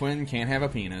 Harley Quinn can't have a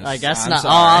penis. I guess I'm not.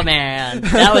 sorry. Oh man,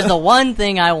 that was the one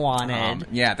thing I wanted.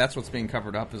 Yeah, that's what's being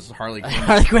covered up is Harley Quinn.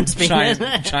 Harley Quinn's penis.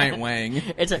 giant wang.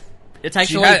 It's She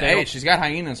actually. got, big. hey, she's got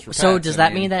hyenas for So pets. does I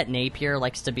that mean that Napier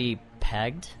likes to be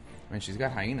pegged? I mean, she's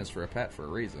got hyenas for a pet for a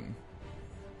reason.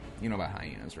 You know about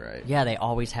hyenas, right? Yeah, they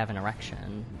always have an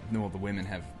erection. No, the women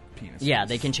have penises. Yeah,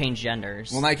 they can change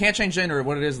genders. Well, they can't change gender.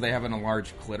 What it is, they have an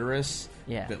enlarged clitoris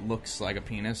Yeah. that looks like a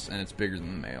penis, and it's bigger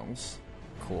than the males.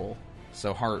 Cool.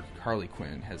 So Harley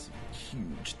Quinn has a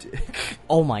huge dick.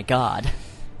 Oh my god.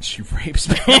 She rapes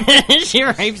Batman. She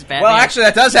rapes Batman. Well, actually,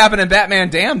 that does happen in Batman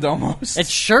Damned, almost. It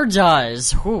sure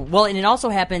does. Whew. Well, and it also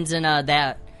happens in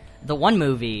the one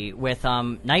movie with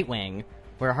Nightwing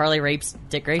where Harley rapes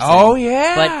Dick Grayson. Oh,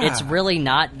 yeah. But it's really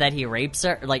not that he rapes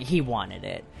her. Like, he wanted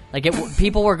it. Like,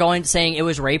 people were saying it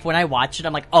was rape. When I watched it,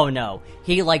 I'm like, oh no,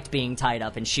 he liked being tied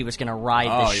up, and she was gonna ride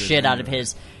Oh, the he was shit out into of it.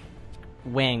 his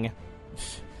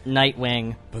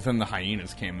Nightwing. But then the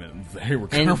hyenas came in. They were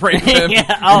And- going to rape him.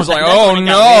 Yeah, I was like, that's oh when it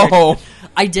got no.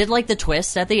 I did like the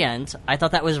twist at the end. I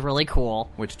thought that was really cool.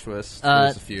 Which twist?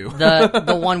 There's a few.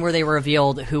 the one where they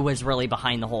revealed who was really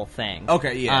behind the whole thing.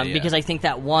 Okay, yeah, yeah. Because I think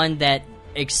that one that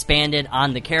expanded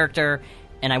on the character,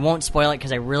 and I won't spoil it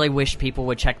because I really wish people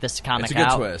would check this comic It's a good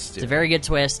out. twist, It's yeah. a very good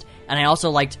twist, and I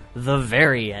also liked the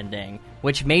very ending,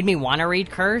 which made me want to read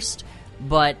Cursed.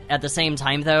 But at the same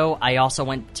time, though, I also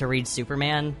went to read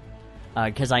Superman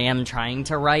because I am trying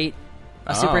to write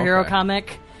a superhero okay.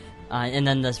 comic. And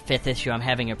then the 5th issue, I'm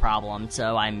having a problem,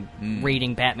 so I'm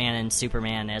reading Batman and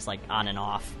Superman as like on and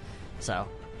off. So,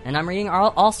 and I'm reading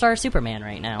All-Star Superman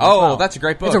right now. as Oh, well. that's a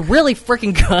great book. It's a really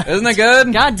freaking good. Isn't it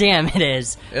good? God damn, it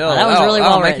is. Ew, that was really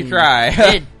well that'll make written. you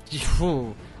cry.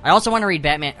 Phew. I also want to read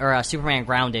Batman or Superman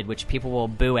Grounded, which people will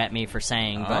boo at me for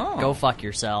saying, but go fuck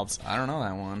yourselves. I don't know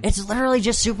that one. It's literally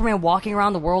just Superman walking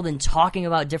around the world and talking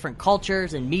about different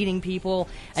cultures and meeting people,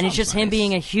 and it's just him nice.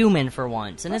 being a human for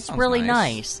once, and it's really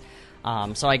nice.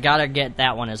 So I gotta get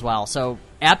that one as well. So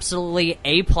absolutely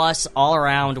A+ all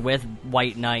around with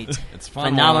White Knight. It's a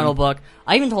fun phenomenal one. book.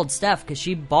 I even told Steph because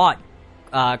she bought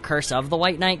Curse of the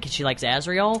White Knight because she likes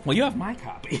Azrael. Well, you have my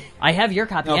copy. I have your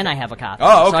copy and I have a copy.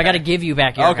 Oh, okay. So I got to give you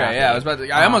back your copy. Okay, yeah, I was about to.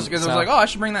 I almost because I so- was like, oh, I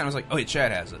should bring that. And I was like, oh, yeah,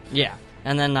 Chad has it. Yeah.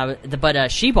 And then,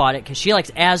 but she bought it because she likes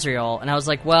Azrael, and I was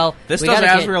like, well, This we does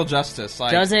gotta Azrael justice.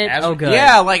 Like, Does it? Oh, good.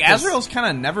 Yeah, like 'Cause- Azrael's kind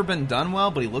of never been done well,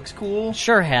 but he looks cool.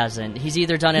 Sure hasn't. He's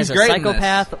either done He's as a great in this.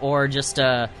 psychopath or just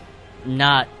a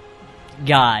not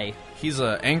guy. He's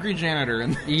an angry janitor,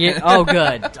 and Yeah, oh,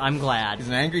 good. I'm glad. he's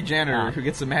an angry janitor Ah. who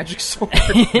gets a magic sword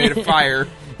made of fire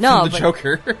No, from the but-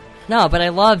 Joker. No, but I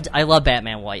love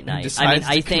Batman White Knight. Decides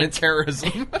I to commit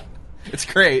terrorism. It's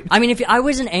great. I mean, if I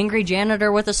was an angry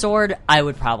janitor with a sword, I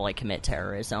would probably commit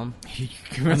terrorism. He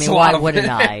I commits mean, a why lot of wouldn't it.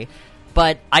 I?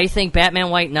 But I think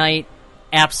Batman White Knight,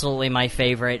 absolutely my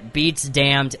favorite. Beats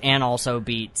Damned and also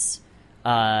beats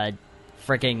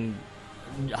freaking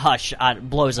Hush.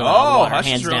 Blows it out of the water, Hush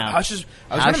hands is really, down. Hush is.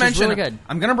 I was Hush going to is mention. really good.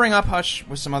 I'm going to bring up Hush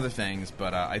with some other things,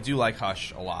 but I do like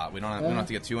Hush a lot. We don't have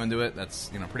to get too into it. That's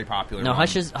pretty popular. No, one.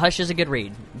 Hush is a good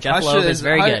read. Jeff Hush Loeb is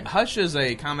very good. Hush is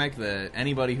a comic that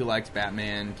anybody who likes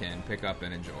Batman can pick up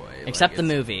and enjoy. Except Like, the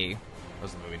it's- movie.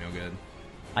 Was the movie no good?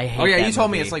 I hate Oh yeah, that you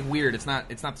told me movie. it's like weird. It's not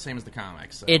the same as the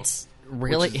comics. So. It's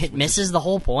really Which is- it misses the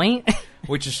whole point.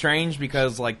 which is strange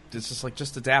because like it's just like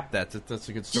just adapt that. That's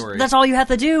a good story. That's all you have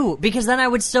to do because then I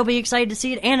would still be excited to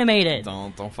see it animated.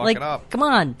 Don't fuck like, it up. Come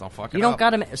on, Don't fuck You it don't up.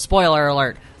 gotta. Spoiler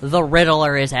alert: the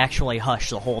Riddler is actually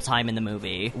Hush the whole time in the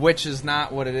movie. Which is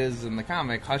not what it is in the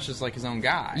comic. Hush is like his own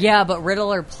guy. Yeah, but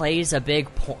Riddler plays a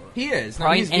big point. He is. No,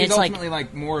 Right, he's and he's it's like- ultimately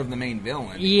like more of the main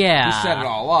villain. Yeah. He set it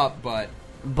all up, but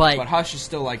But Hush is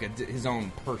still like his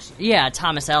own person. yeah,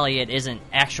 Thomas Elliot isn't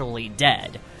actually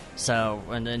dead. So,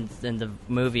 and then in the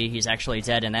movie, he's actually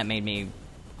dead, and that made me.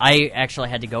 I actually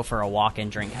had to go for a walk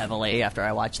and drink heavily after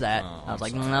I watched that. Oh, I was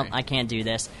like, I'm no, sorry. I can't do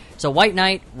this. So, White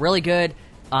Knight, really good.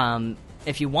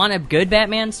 If you want a good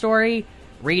Batman story,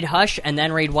 read Hush and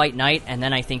then read White Knight, and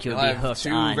then I think you would be You'll have hooked two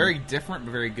on very different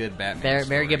but very good Batman.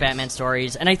 very good stories. Batman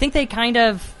stories. And I think they kind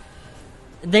of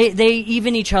they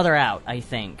even each other out. I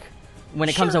think when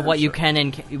it comes to Sure, what you sure. can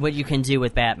and what you can do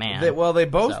with Batman. They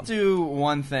both So. do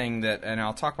one thing that, and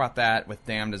I'll talk about that with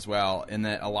Damned as well, in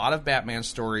that a lot of Batman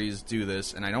stories do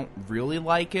this, and I don't really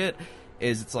like it,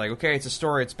 is it's like, okay, it's a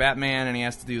story, it's Batman, and he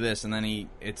has to do this, and then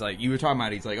it's like, you were talking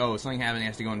about, he's like, oh, something happened, he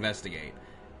has to go investigate.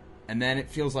 And then it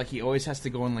feels like he always has to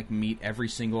go and, like, meet every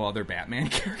single other Batman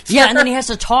character. Yeah, and then he has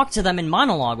to talk to them and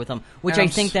monologue with them, which And I I'm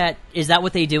think s- is that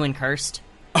what they do in Cursed?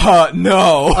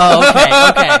 No. Oh,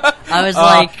 okay. I was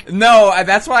like, no,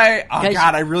 that's why, oh Guys-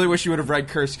 god, I really wish you would have read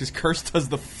Curse, because Curse does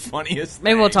the funniest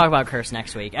maybe we'll thing. talk about Cursed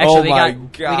next week. Actually, my we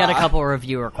got a God. couple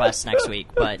review requests next week,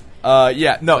 but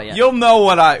Yeah, no, But yeah. you'll know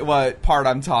what part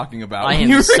I'm talking about. I when am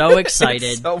you so read it. excited.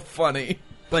 It's so funny.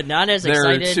 not as There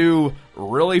excited. are two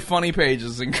really funny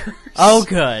pages in Curse. Oh,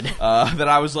 good. That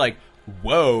I was like,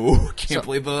 whoa, can't So-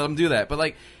 believe they let them do that. But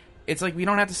like, it's like we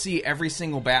don't have to see every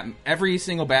single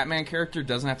Batman character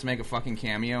doesn't have to make a fucking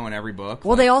cameo in every book.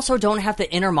 Well, they also don't have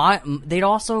to They'd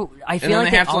also. I and feel then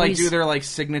like they have to always, like do their like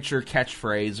signature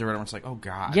catchphrase or whatever. It's like, oh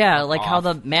god, Yeah, fuck like how off.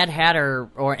 the Mad Hatter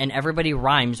and Everybody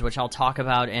Rhymes, which I'll talk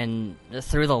about in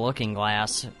Through the Looking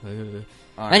Glass.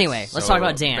 All right, Anyway, let's talk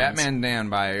about Damned. Batman Dan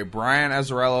by Brian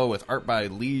Azzarello with art by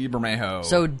Lee Bermejo.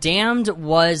 So Damned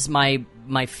was my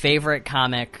favorite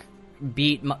comic,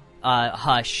 beat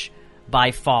Hush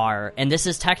by far, and this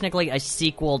is technically a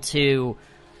sequel to.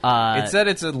 It said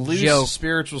it's a loose Joke-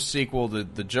 spiritual sequel to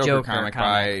the Joker, Joker by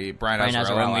comic. Brian Brian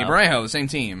Azzarello and Lee Azzarello. Bermejo, the same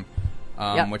team.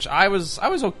 Yep. Which I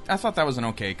thought that was an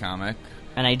okay comic.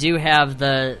 And I do have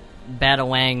the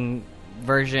Batawang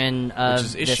version of Which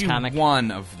is this issue comic.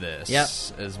 1 of this. Yep.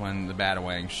 Is when the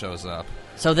Batawang shows up.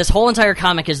 So this whole entire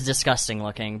comic is disgusting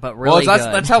looking, but really well,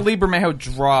 good. that's how Lee Bermejo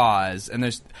draws, and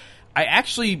there's. I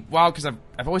actually, because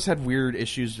I've always had weird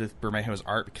issues with Bermejo's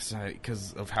art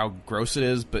because of how gross it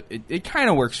is, but it kind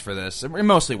of works for this. It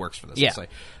mostly works for this. Yeah. I'd say.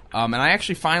 And I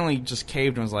actually finally just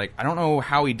caved and was like, I don't know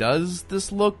how he does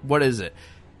this look. What is it?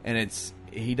 And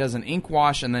he does an ink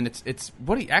wash, and then it's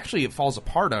what he actually it falls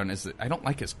apart on is that I don't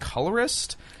like his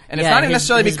colorist, and it's Yeah, not his-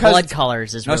 necessarily his because blood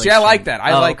colors is no. really See, I like strange. that.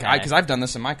 I Oh, like okay. because I've done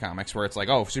this in my comics where it's like,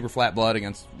 oh, super flat blood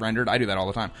against rendered. I do that all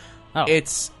the time. Oh.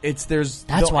 That's That's they'll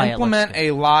why it looks implement good.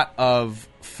 a lot of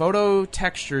photo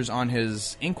textures on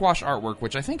his inkwash artwork,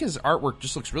 which I think his artwork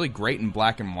just looks really great in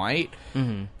black and white.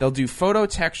 Mm-hmm. They'll do photo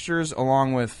textures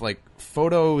along with like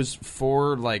photos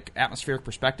for like atmospheric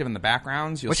perspective in the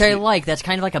backgrounds, Which I like. That's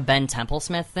kind of like a Ben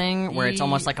Templesmith thing, where it's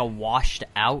almost like a washed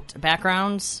out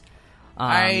backgrounds.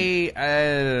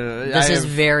 This is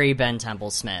very Ben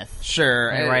Templesmith. Sure,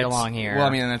 Right it's- along here. Well, I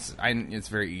mean, it's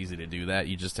very easy to do that.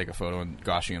 You just take a photo and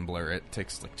Gaussian blur it. It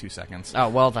takes like 2 seconds. Oh,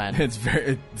 well then. It's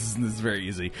very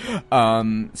easy.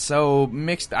 So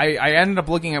mixed. I ended up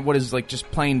looking at what is like just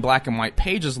plain black and white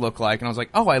pages look like, and I was like,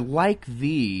 oh, I like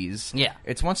these. Yeah.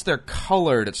 It's once they're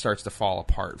colored, it starts to fall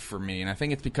apart for me, and I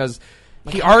think it's because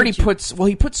he how already could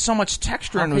you- puts so much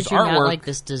texture How into his could you not artwork. like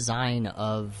this design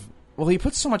of... Well, he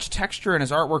puts so much texture in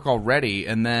his artwork already,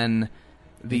 and then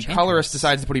the Enchantress. colorist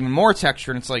decides to put even more texture,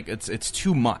 and it's like it's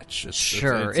too much. It's too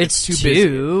too busy.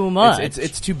 much.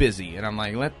 It's too busy, and I'm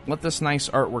like, let this nice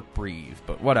artwork breathe.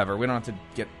 But whatever, we don't have to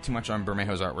get too much on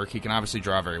Bermejo's artwork. He can obviously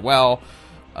draw very well.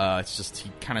 It's just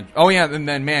he kind of. Oh yeah, and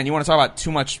then man, you want to talk about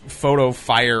too much photo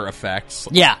fire effects?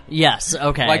 Yeah, yes,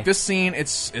 okay. Like this scene,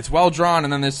 it's well drawn,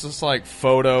 and then there's just like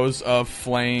photos of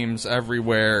flames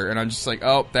everywhere, and I'm just like,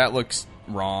 oh, that looks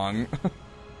wrong.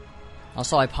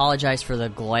 Also, I apologize for the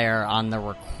glare on the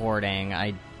recording.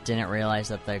 I didn't realize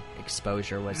that the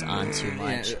exposure was on too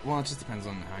much. Yeah, well, it just depends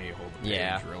on how you hold the page,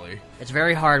 Yeah. really. It's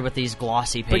very hard with these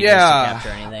glossy pages But to yeah, capture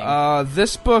anything.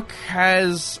 this book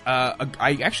has,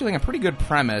 I actually think, a pretty good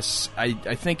premise. I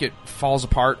think it falls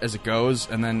apart as it goes,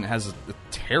 and then has a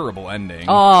terrible ending.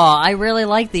 Oh, I really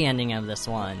like the ending of this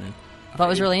one. I thought it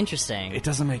was really interesting. It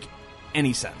doesn't make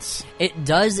any sense. It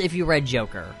does if you read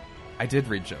Joker. I did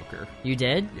read Joker. You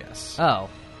did? Yes. Oh.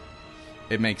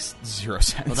 It makes zero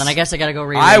sense. Well, then I guess I gotta go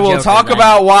read I will Joker, talk then.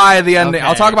 about why the ending. Okay.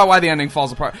 I'll talk about why the ending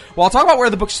falls apart. Well, I'll talk about where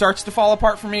the book starts to fall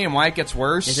apart for me and why it gets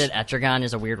worse. Is it Etrigan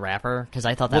is a weird rapper? Because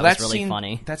I thought that Well, was really scene,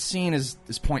 funny. That scene is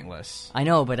pointless. I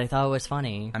know, but I thought it was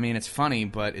funny. I mean, it's funny,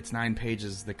 but it's 9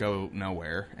 pages that go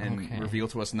nowhere and Okay. reveal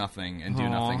to us nothing and do Aw.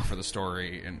 nothing for the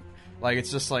story. And like,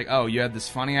 it's just like, oh, you had this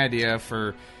funny idea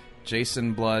for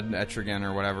Jason Blood Etrigan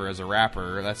or whatever as a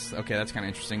rapper. That's okay. That's kind of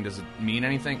interesting. Does it mean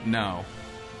anything? No.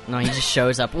 No, he just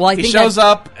shows up. Well, I He think shows that-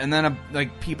 up, and then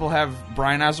like people have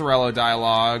Brian Azzarello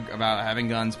dialogue about having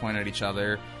guns pointed at each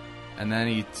other, and then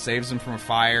he saves him from a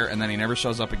fire, and then he never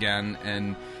shows up again.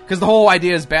 And because the whole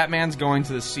idea is Batman's going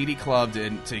to the seedy club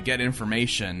to get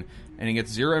information, and he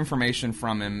gets zero information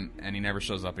from him, and he never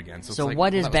shows up again. So, So it's like,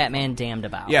 what is well, that was Batman damned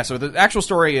about? Yeah, so the actual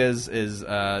story is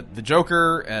the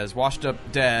Joker as washed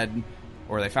up dead,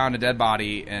 or they found a dead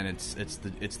body, and it's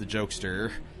the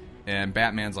jokester, and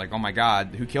Batman's like, oh my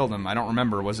god, who killed him? I don't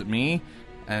remember. Was it me?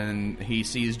 And he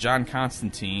sees John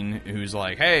Constantine, who's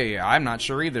like, hey, I'm not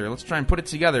sure either. Let's try and put it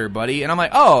together, buddy. And I'm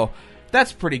like, oh,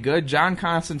 that's pretty good. John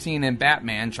Constantine and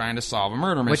Batman trying to solve a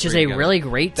murder mystery Which is a together. really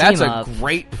great team That's up. a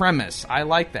great premise. I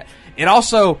like that. It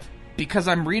also, because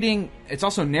I'm reading, it's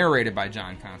also narrated by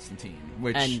John Constantine,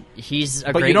 which And he's a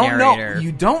but great you don't narrator. know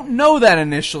you don't know that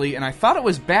initially, and I thought it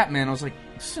was Batman. I was like,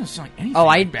 this doesn't sound like anything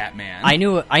like Batman. I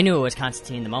knew it was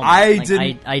Constantine the moment. I Like,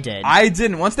 didn't. I did. I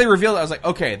didn't. Once they revealed it, I was like,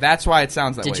 okay, that's why it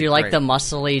sounds that way. Did you like Great. the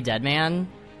muscly dead man?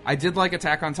 I did like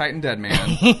Attack on Titan Dead Man.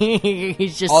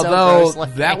 He's just so Although gross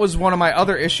looking. that was one of my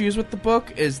other issues with the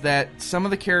book, is that some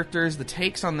of the characters, the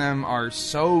takes on them are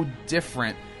so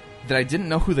different that I didn't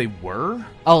know who they were.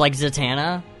 Oh, like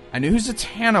Zatanna? I knew who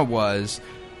Zatanna was,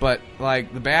 but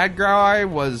like the bad guy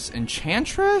was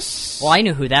Enchantress. Well, I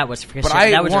knew who that was because But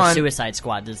that was her won- Suicide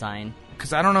Squad design.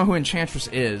 because I don't know who Enchantress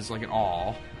is, like, at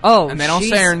all. Oh, And they don't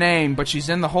she's- say her name, but she's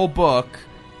in the whole book,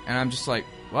 and I'm just like,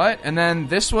 what? And then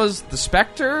this was the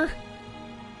Spectre?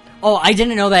 Oh, I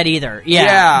didn't know that either.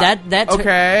 Yeah, that's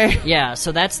okay. Yeah,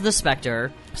 so that's the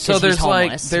Spectre. So 'cause there's he's like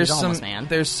homeless. there's He's a some homeless man.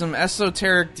 there's some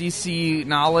esoteric DC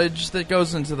knowledge that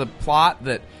goes into the plot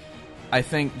that I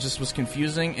think just was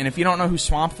confusing. And if you don't know who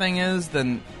Swamp Thing is,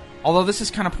 then although this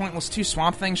is kind of pointless too,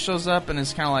 Swamp Thing shows up and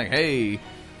is kind of like, hey,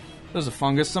 there's a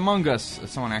fungus among us.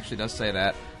 Someone actually does say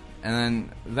that. And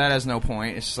then that has no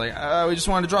point. It's just like, we just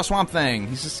wanted to draw Swamp Thing.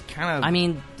 He's just kind of... I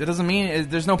mean... It doesn't mean...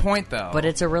 There's no point, though. But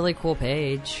it's a really cool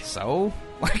page. So?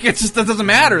 Like, it just doesn't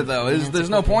matter, though. Yeah, it's There's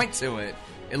a no cool point to it.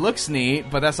 It looks neat,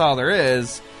 but that's all there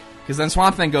is. Because then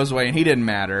Swamp Thing goes away, and he didn't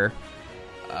matter.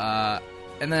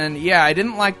 And then, yeah, I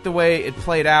didn't like the way it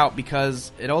played out,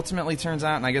 because it ultimately turns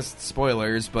out, and I guess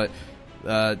spoilers, but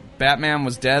Batman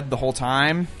was dead the whole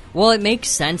time. Well, it makes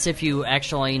sense if you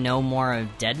actually know more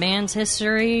of Deadman's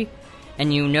history,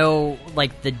 and you know,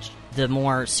 like, the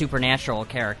more supernatural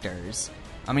characters.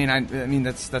 I mean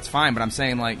that's fine, but I'm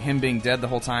saying like him being dead the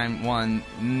whole time. One,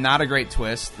 not a great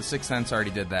twist. The Sixth Sense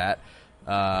already did that.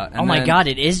 Oh my god,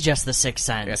 it is just the Sixth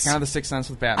Sense. Yeah, it's kind of the Sixth Sense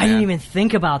with Batman. I didn't even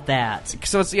think about that.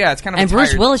 So it's kind of. And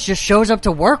Bruce Willis just shows up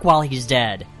to work while he's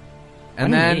dead.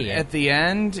 And then at the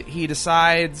end, he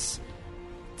decides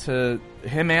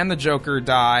him and the Joker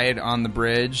died on the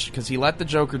bridge because he let the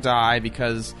Joker die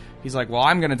because he's like, well,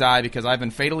 I'm going to die because I've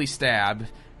been fatally stabbed,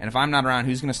 and if I'm not around,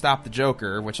 who's going to stop the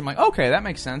Joker? Which I'm like, okay, that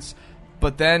makes sense.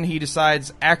 But then he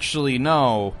decides, actually,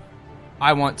 no,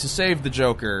 I want to save the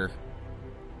Joker.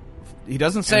 He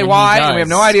doesn't say why, and we have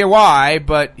no idea why,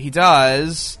 but he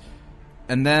does.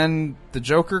 And then the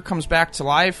Joker comes back to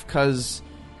life because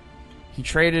he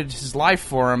traded his life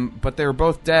for him, but they were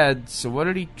both dead, so what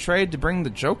did he trade to bring the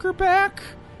Joker back?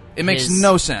 It makes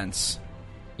no sense.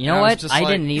 You know what? I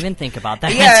didn't even think about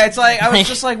that. Yeah, it's like, I was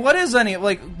just like, what is any...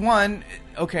 Like, one,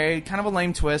 okay, kind of a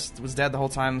lame twist, was dead the whole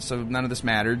time, so none of this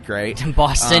mattered, great.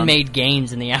 Boston made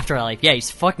gains in the afterlife. Yeah,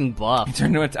 he's fucking buff. He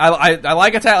turned into I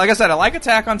like Attack, like I said, I like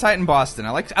Attack on Titan Boston.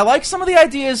 I like some of the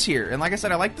ideas here, and like I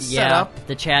said, I like the setup.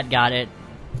 The chat got it.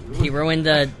 You ruined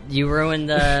the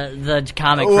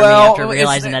comic for me after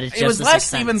realizing that it's just the Sixth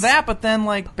Sense. It was less even that, but then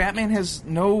like Batman has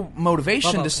no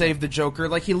motivation to save the Joker.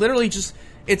 Like he literally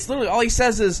it's literally all he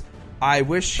says is, "I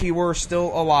wish he were still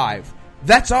alive."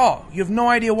 That's all. You have no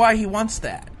idea why he wants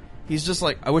that. He's just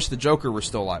like, "I wish the Joker were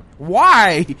still alive."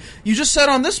 Why? You just said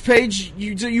on this page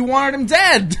you wanted him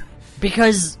dead.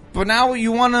 But now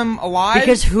you want him alive?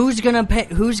 Because who's gonna pay?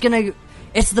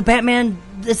 It's the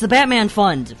Batman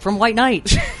fund from White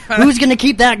Knight. Who's gonna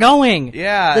keep that going?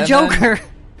 Yeah, the Joker.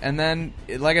 And then,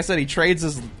 like I said, he trades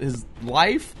his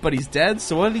life, but he's dead.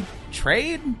 So what did he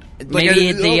trade?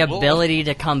 Maybe the ability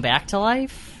to come back to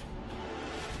life.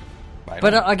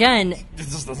 But again,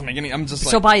 this just doesn't make any. I'm just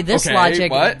like, so by this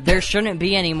logic, what? There shouldn't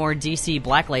be any more DC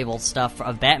Black Label stuff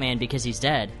of Batman because he's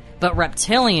dead. But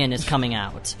Reptilian is coming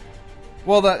out.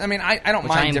 Well, I mean, I don't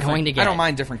mind different. I don't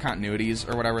mind different continuities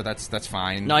or whatever. That's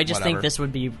fine. No, I just think this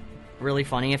would be really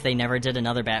funny if they never did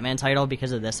another Batman title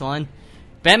because of this one.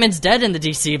 Batman's dead in the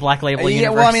DC Black Label universe. Yeah,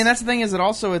 well, I mean, that's the thing is that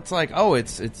also it's like, oh,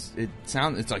 it's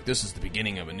like this is the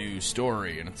beginning of a new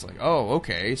story, and it's like, oh,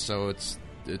 okay, so it's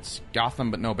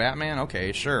Gotham but no Batman.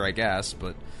 Okay, sure, I guess,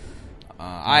 but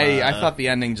I thought the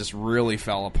ending just really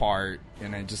fell apart,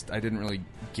 and I didn't really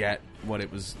get what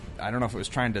it was. I don't know if it was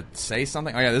trying to say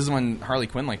something. Oh yeah, this is when Harley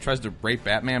Quinn like tries to rape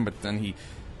Batman, but then he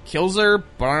kills her.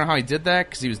 But I don't know how he did that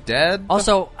because he was dead.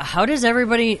 Also, how does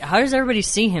everybody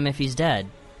see him if he's dead?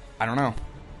 I don't know.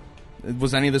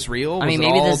 Was any of this real? I mean,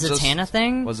 maybe the Zatanna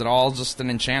thing? Was it all just an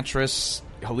Enchantress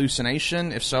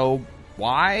hallucination? If so,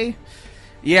 why?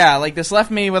 Yeah, like, this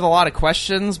left me with a lot of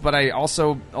questions, but I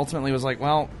also ultimately was like,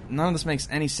 well, none of this makes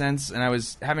any sense, and I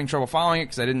was having trouble following it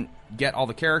because I didn't get all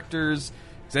the characters.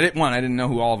 Because I didn't know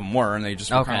who all of them were, and they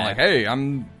just were kind of like, hey,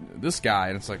 I'm this guy,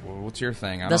 and it's like, well, what's your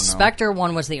thing? I don't know. The Spectre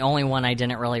one was the only one I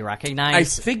didn't really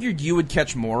recognize. I figured you would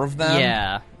catch more of them.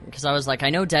 Yeah, because I was like, I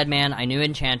know Deadman, I knew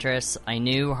Enchantress, I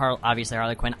knew obviously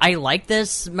Harley Quinn. I like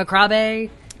this Macabre.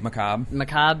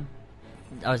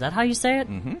 Oh, is that how you say it?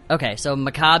 Mm-hmm. Okay, so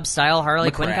Macabre style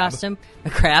Harley Quinn costume.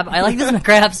 Macabre. I like this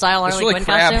Macabre style Harley Quinn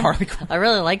costume. Harley Quinn. I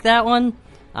really like that one.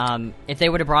 If they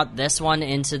would have brought this one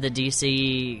into the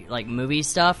DC like movie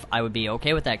stuff, I would be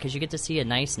okay with that because you get to see a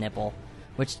nice nipple,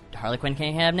 which Harley Quinn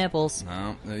can't have nipples.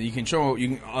 No, you can show.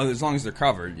 You can, as long as they're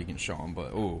covered, you can show them.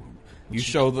 But you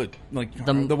show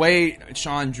the way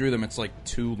Sean drew them. It's like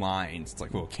 2 lines. It's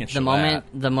like, can't show that.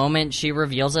 The moment she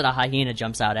reveals it, a hyena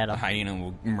jumps out at him. A hyena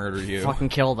will murder you. Fucking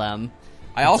kill them.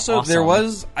 I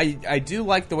do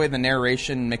like the way the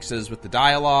narration mixes with the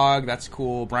dialogue. That's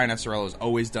cool. Brian Azzarello's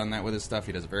always done that with his stuff.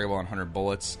 He does it very well in 100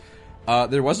 Bullets.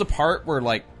 There was a part where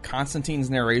like Constantine's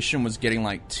narration was getting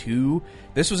like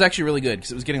this was actually really good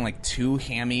because it was getting like too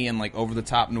hammy and like over the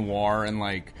top noir and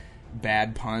like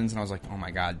bad puns, and I was like, oh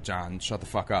my god, John, shut the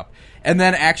fuck up. And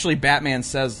then actually Batman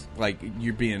says like,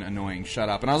 you're being annoying, shut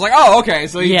up. And I was like, oh, okay,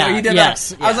 so he did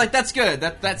that. Yeah. I was like, that's good.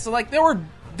 That's like there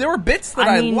were bits that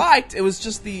I liked. It was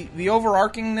just the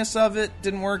overarchingness of it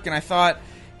didn't work, and I thought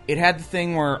it had the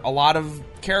thing where a lot of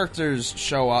characters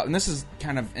show up, and this is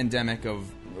kind of endemic of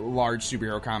large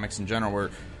superhero comics in general, where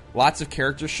lots of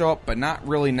characters show up, but not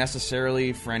really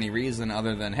necessarily for any reason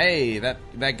other than, hey,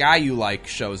 that guy you like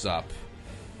shows up.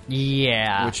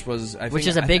 Yeah. Which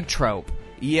is a big trope.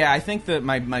 Yeah, I think that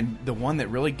the one that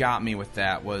really got me with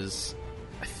that was,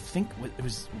 I think it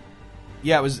was...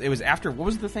 Yeah, it was after... What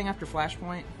was the thing after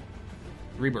Flashpoint?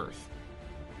 Rebirth.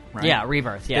 right? Yeah,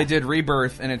 Rebirth, yeah. They did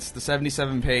Rebirth, and it's the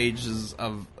 77 pages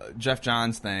of Jeff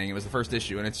Johns thing. It was the first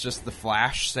issue, and it's just the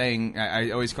Flash saying,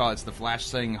 I always call it, it's the Flash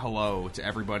saying hello to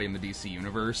everybody in the DC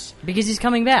universe. Because he's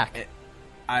coming back.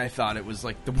 I thought it was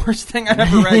like the worst thing I'd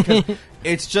ever read, because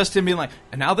it's just him being like,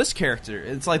 and now this character.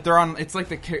 It's like they're on, it's like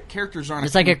the characters are on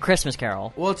It's like a Christmas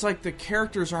Carol. Well, it's like the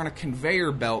characters are on a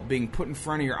conveyor belt being put in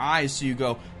front of your eyes, so you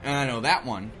go, and I know that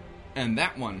one, and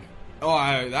that one. Oh,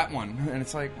 that one. And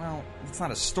it's like, well, it's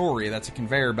not a story. That's a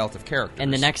conveyor belt of characters.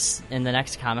 In the next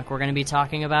comic we're going to be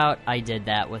talking about, I did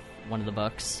that with one of the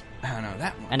books. I don't know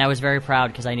that one. And I was very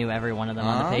proud because I knew every one of them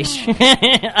on the page.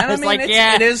 I was mean, like,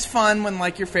 yeah. it is fun when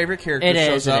like your favorite character It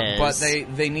shows is, up, it but is.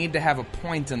 they need to have a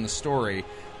point in the story,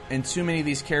 and too many of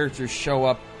these characters show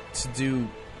up to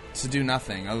do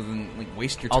nothing other than like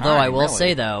waste your time. Although I will really.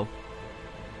 say though,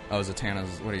 oh,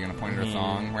 Zatanna's. What are you going to point at her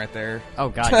thong right there? oh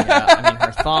god, yeah, I mean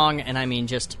her thong, and I mean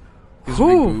just, These are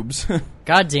big boobs.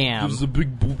 goddamn. Those are the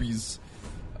big boobies.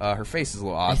 Her face is a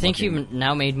little odd. I think looking. you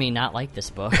now made me not like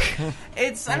this book.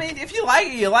 It's. I mean, if you like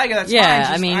it, you like it. That's Yeah,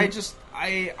 fine. I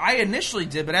mean- I initially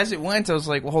did, but as it went, I was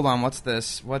like, well, hold on, what's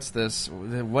this? What's this?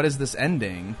 What is this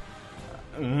ending?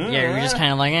 Yeah, you're just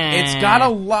kind of like, eh. It's got a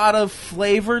lot of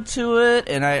flavor to it,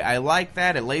 and I like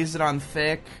that. It lays it on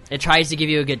thick. It tries to give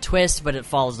you a good twist, but it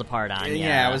falls apart on you.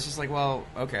 Yeah, I was just like, well,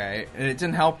 okay. And it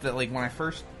didn't help that, like, when I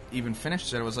first even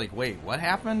finished it, I was like, wait, what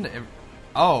happened?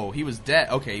 Oh, he was dead.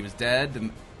 Okay, he was dead.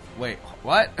 And, wait,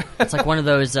 what? It's like one of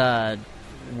those,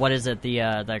 what is it,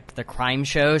 the crime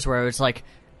shows where it's like,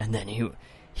 and then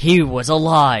he was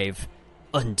alive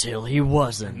until he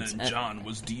wasn't. And then John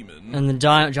was demon. And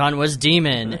then John was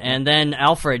demon, and then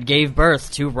Alfred gave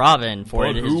birth to Robin for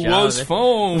But his who job. was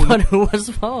phone? But who was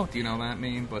phone? Do you know that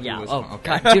meme? But Yeah. who was Oh, phone?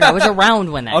 Okay. God, dude, I was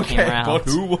around when that came Okay, around. but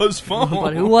who was phone?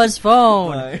 But who was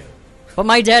phone? Like- But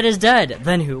my dad is dead.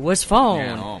 Then who was phone?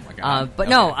 Yeah, oh my God. But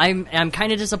Okay. no, I'm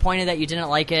kind of disappointed that you didn't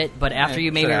like it. But after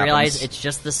you made shit me realize happens. it's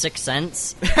just the Sixth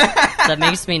Sense, that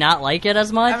makes me not like it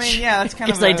as much. I mean, yeah, that's kind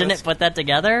of because I a- didn't put that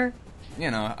together. You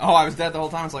know, oh, I was dead the whole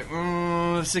time. It's like,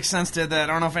 Sixth Sense did that.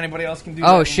 I don't know if anybody else can do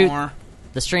Oh, that shoot. anymore.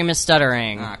 The stream is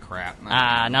stuttering. Ah, crap.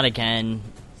 Not again.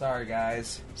 Sorry,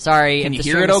 guys. Sorry. Can if you the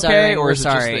hear stream it is okay, stuttering, or we're is it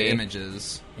just sorry. the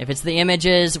images? If it's the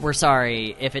images, we're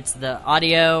sorry. If it's the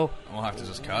audio, We'll have to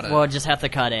just cut it. we'll just have to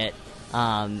cut it.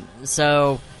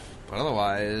 So But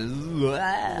otherwise...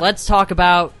 let's talk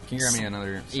about. Can you grab me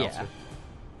another seltzer? Yeah.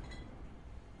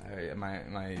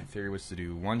 My theory was to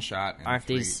do one shot. And Aren't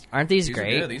three. these These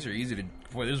great? Are good. These are easy to.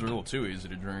 Boy, these are a little too easy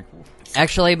to drink.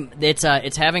 Actually,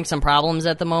 it's having some problems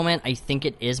at the moment. I think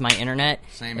it is my internet.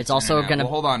 Same. It's also internet. gonna.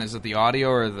 Well, hold on. Is it the audio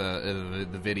or the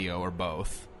video or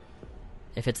both?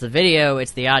 If it's the video,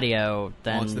 it's the audio.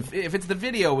 Then Well, if it's the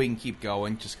video, we can keep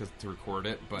going just to record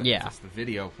it. But Yeah. if it's the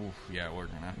video, oof, yeah, we're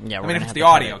gonna. Yeah, I we're mean, gonna if it's have the to cut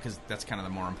audio, it. because that's kind of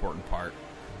the more important part.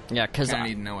 yeah, because Kind of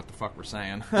need to know what the fuck we're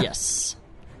saying. yes.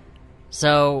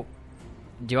 So,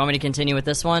 do you want me to continue with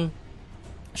this one?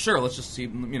 Sure, let's just see.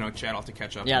 Chad will have to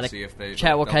catch up. Yeah, and the see if they.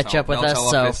 chat will they'll catch up with they'll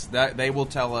us, tell so- if they will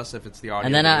tell us if it's the audio.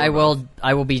 And then video or both.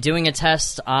 I will be doing a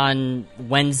test on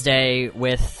Wednesday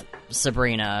with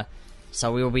Sabrina.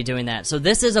 So we will be doing that. So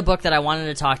this is a book that I wanted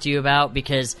to talk to you about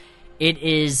because it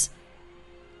is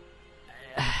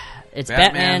it's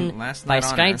Batman Last by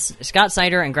Night on Scott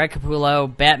Snyder and Greg Capullo,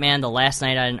 Batman: The Last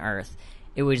Night on Earth.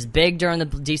 It was big during the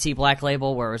DC Black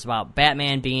Label where it was about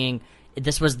Batman being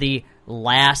this was the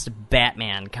last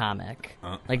Batman comic.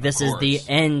 Like this is the course.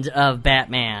 end of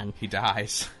Batman, He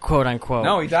dies. quote unquote.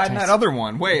 No, he died in that other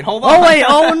one. Wait, hold on. Oh wait,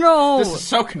 oh no. This is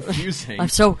so confusing. I'm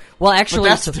so well. Actually,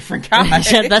 that's a different guy.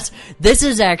 Yeah, this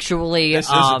is actually This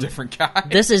is a different guy.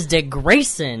 This is Dick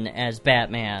Grayson as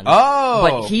Batman.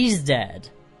 Oh, but he's dead,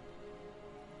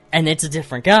 and it's a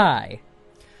different guy.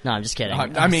 No, I'm just kidding.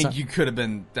 I mean, you could have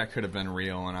been. That could have been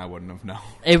real, and I wouldn't have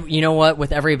known. You know what?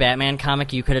 With every Batman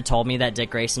comic, you could have told me that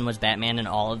Dick Grayson was Batman in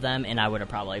all of them, and I would have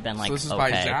probably been like, So this is okay.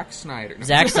 by Zack Snyder.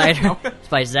 Zack Snyder. No. It's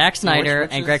by Zack Snyder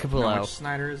Which and is- Greg no, Capullo. which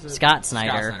Snyder is it? Scott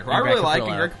Snyder Who and I really Greg like, Capullo.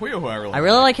 and Greg Capullo, who I I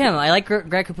really like him. I like Greg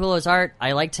Capullo's art.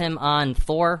 I liked him on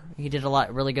Thor. He did a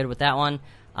lot, really good with that one.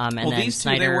 And Well, then these two,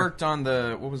 Snyder, they worked on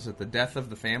the The Death of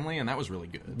the Family, and that was really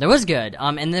good. That was good.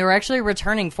 And they were actually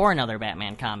returning for another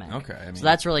Batman comic. Okay, I mean- so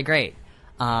that's really great.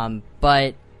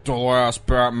 But The last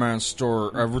Batman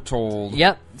story ever told.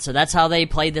 yep, so that's how they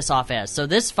played this off as. So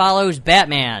this follows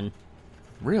Batman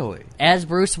Really? as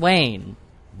Bruce Wayne.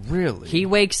 Really? He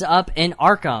wakes up in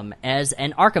Arkham as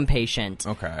an Arkham patient.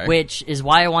 Okay. Which is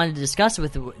why I wanted to discuss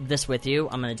this with you.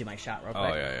 I'm going to do my shot real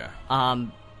quick. Oh, yeah.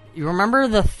 you remember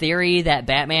the theory that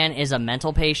Batman is a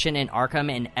mental patient in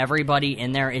Arkham and everybody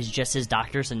in there is just his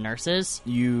doctors and nurses?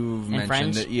 You've mentioned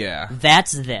friends? it, yeah.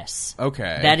 That's this.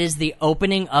 Okay. That is the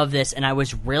opening of this, and I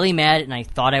was really mad, and I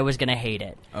thought I was going to hate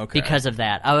it because of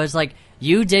that. I was like,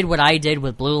 you did what I did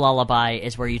with Blue Lullaby,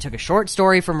 is where you took a short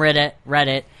story from Reddit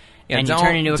and you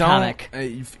turned it into a comic.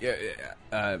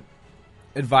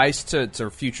 Advice to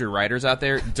future writers out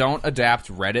there: don't adapt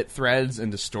Reddit threads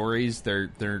into stories.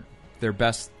 They're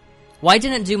best. Well, I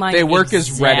didn't do mine. They work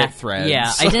as Reddit threads. Yeah,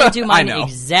 I didn't do mine know.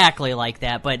 exactly like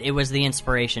that, but it was the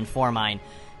inspiration for mine.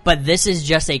 But this is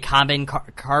just a carbon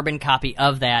copy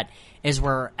of that. Is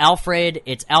where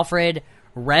it's Alfred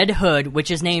Red Hood, which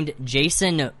is named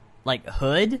Jason like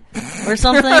Hood or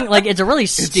something. Like it's a really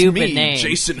stupid name,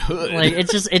 Jason Hood. Like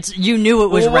it's you knew it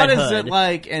was well, Red what Hood. is it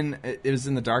like? And it was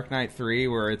in the Dark Knight 3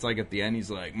 where it's like at the end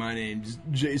he's like, "My name's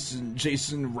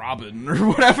Jason Robin" or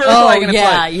whatever. Oh like, and yeah,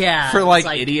 it's like, yeah. For like, it's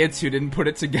like idiots who didn't put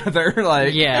it together.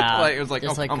 Like yeah, like, it was like,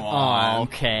 just oh come on. Oh,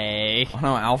 okay. Oh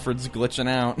no, Alfred's glitching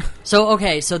out. So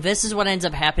this is what ends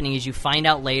up happening is you find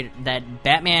out later that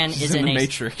Batman is in the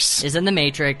Matrix. Is in the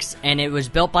Matrix, and it was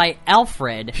built by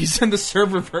Alfred. He's in the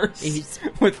serververse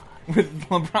with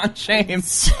LeBron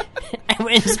James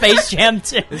in Space Jam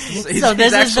 2. This is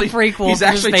the prequel. He's for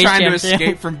actually Space trying Jam to 2.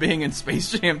 escape from being in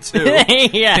Space Jam 2.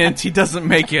 Yeah. And he doesn't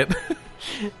make it.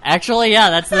 Actually,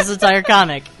 yeah, that's this entire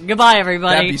comic. Goodbye,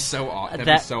 everybody. That'd be so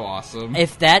awesome.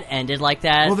 If that ended like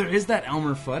that. Well, there is that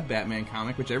Elmer Fudd Batman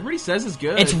comic, which everybody says is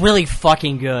good. It's really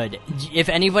fucking good. If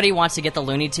anybody wants to get the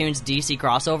Looney Tunes DC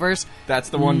crossovers, that's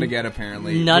the one to get,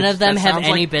 apparently. None of them have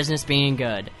any business being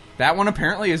good. That one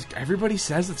apparently is. Everybody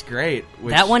says it's great.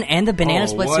 That one and the Banana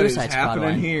Split Suicide Squad one. What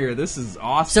is happening here? This is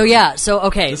awesome. So yeah,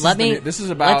 okay, This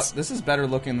is better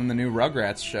looking than the new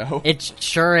Rugrats show. It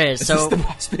sure is. Is this the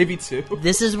Boss Baby 2?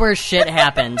 This is where shit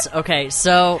happens. Okay,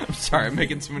 so I'm sorry, I'm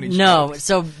making too many jokes. No,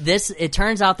 so it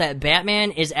turns out that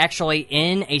Batman is actually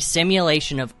in a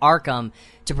simulation of Arkham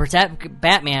to protect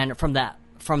Batman from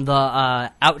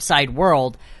the outside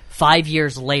world 5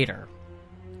 years later.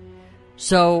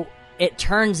 So it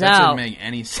turns that out doesn't make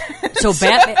any sense. So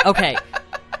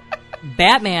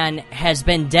Batman has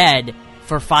been dead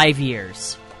for 5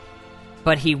 years,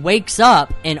 but he wakes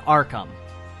up in Arkham.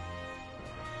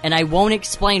 And I won't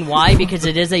explain why because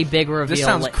it is a big reveal. This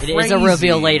sounds crazy. It is a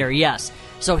reveal later, yes.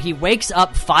 So he wakes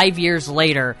up 5 years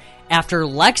later after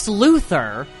Lex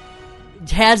Luthor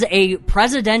has a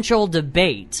presidential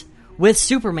debate with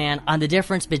Superman on the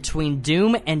difference between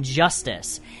doom and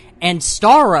justice. And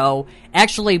Starro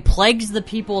actually plagues the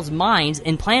people's minds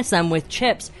and plants them with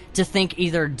chips to think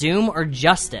either doom or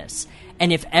justice.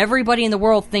 And if everybody in the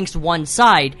world thinks one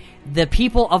side, the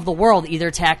people of the world either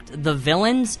attacked the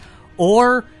villains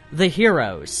or the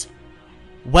heroes.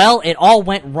 Well, it all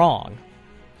went wrong.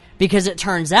 Because it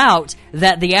turns out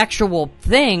that the actual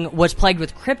thing was plagued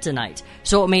with kryptonite.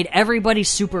 So it made everybody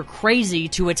super crazy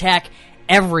to attack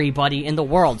everybody in the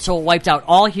world. So it wiped out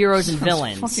all heroes and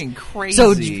villains. Fucking crazy.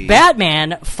 So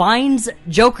Batman finds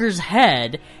Joker's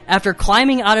head after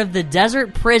climbing out of the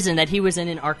desert prison that he was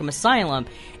in Arkham Asylum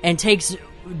and takes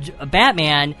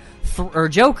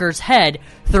Joker's head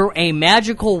through a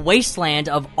magical wasteland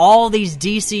of all these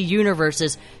DC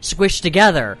universes squished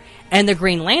together. And the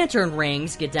Green Lantern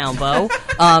rings, get down, Bo,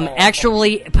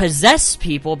 actually possess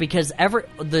people because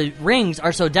the rings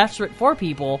are so desperate for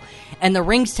people, and the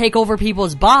rings take over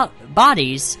people's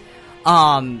bodies.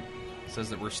 It says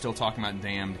that we're still talking about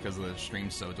Damned because the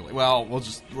stream's so delayed. Well,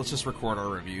 let's just record our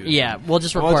reviews. Yeah, we'll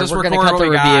just record. We're going to cut the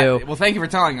review. Well, thank you for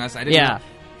telling us. I didn't. Yeah.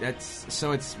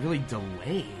 It's really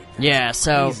delayed. That's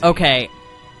crazy. Okay.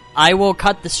 I will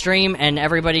cut the stream and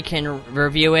everybody can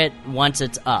review it once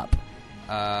it's up.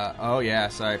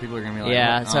 Sorry. People are gonna be like,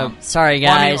 yeah. So sorry,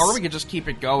 guys. Well, or we could just keep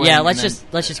it going. Yeah, let's just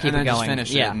keep it going. Just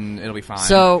finish it and it'll be fine.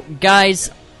 So,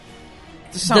 guys,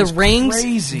 the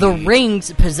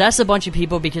rings possess a bunch of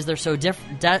people because they're so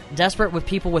desperate with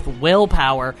people with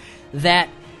willpower that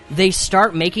they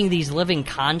start making these living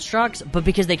constructs. But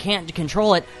because they can't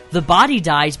control it, the body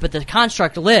dies, but the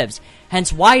construct lives.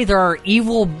 Hence why there are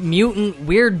evil, mutant,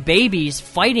 weird babies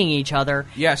fighting each other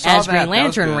as Green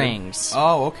Lantern rings.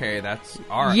 Oh, okay, that's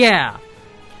alright. Yeah.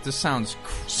 This sounds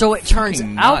So it turns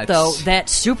out, though, that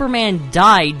Superman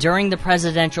died during the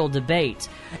presidential debate.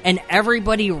 And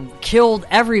everybody killed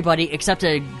everybody except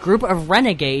a group of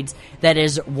renegades that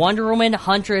is Wonder Woman,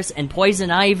 Huntress, and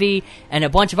Poison Ivy, and a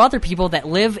bunch of other people that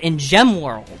live in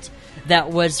Gemworld. That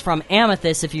was from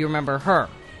Amethyst, if you remember her.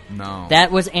 No.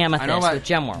 That was Amethyst with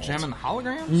Gemworld. Gem and the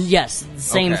Holograms? Yes,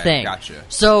 same thing. Gotcha.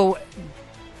 So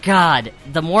God,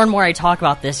 the more and more I talk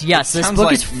about this, yes, this Sounds book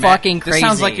like is fucking This crazy.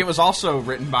 sounds like it was also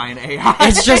written by an AI.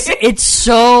 It's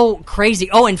so crazy.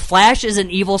 Oh, and Flash is an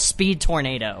evil speed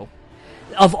tornado.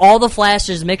 Of all the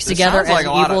Flashes mixed This together sounds like as a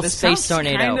an lot evil of, this space sounds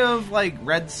tornado. kind of like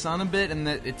Red Sun a bit, in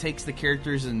that it takes the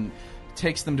characters and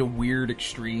takes them to weird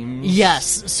extremes.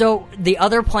 Yes. So the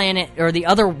other planet or the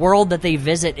other world that they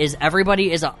visit is everybody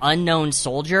is an unknown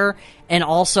soldier, and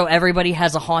also everybody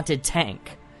has a haunted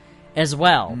tank as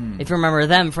well. If you remember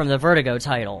them from the Vertigo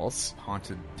titles.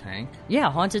 Haunted Tank?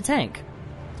 Yeah, haunted tank.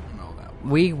 I don't know that one.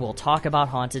 We will talk about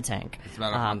haunted tank. It's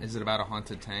about is it about a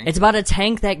haunted tank? It's about a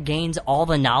tank that gains all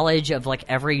the knowledge of like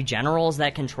every generals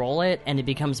that control it, and it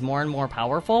becomes more and more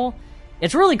powerful.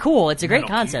 It's really cool. It's a great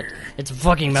Metal concept. Gear. It's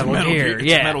fucking Metal Gear. It's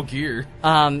Yeah. Metal Gear.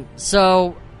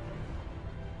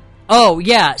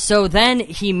 So then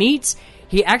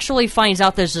he actually finds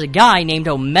out there's a guy named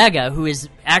Omega who is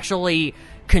actually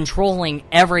controlling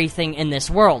everything in this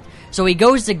world. So he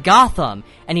goes to Gotham,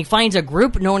 and he finds a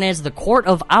group known as the Court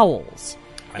of Owls.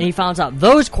 And he finds out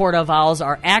those Court of Owls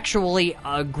are actually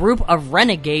a group of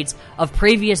renegades of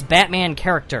previous Batman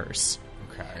characters.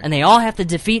 Okay. And they all have to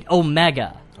defeat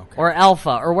Omega. Or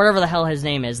Alpha, or whatever the hell his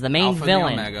name is, the main Alpha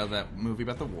villain. and Omega, that movie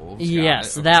about the wolves. Got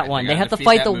Yes, it. that Okay, one. we They gotta have to defeat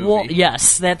fight that the wolf. movie.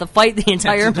 Yes, they have to fight the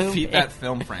entire to movie. defeat that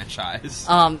film franchise.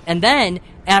 And then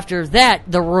after that,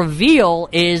 the reveal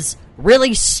is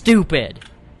really stupid,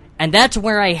 and that's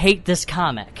where I hate this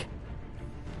comic.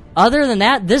 Other than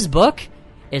that, this book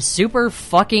is super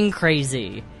fucking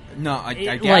crazy. No, I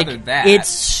gathered Like, that. it's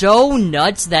so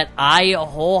nuts that I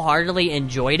wholeheartedly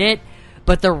enjoyed it.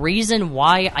 But the reason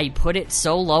why I put it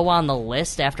so low on the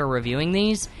list after reviewing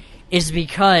these is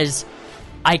because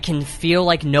I can feel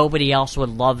like nobody else would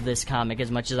love this comic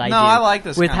as much as I do. No, I like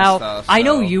this with kinda how stuff, I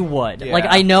know so, you would. yeah. Like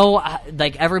I know,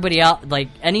 like everybody else, like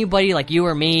anybody like you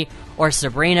or me or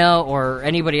Sabrina or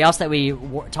anybody else that we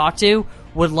talk to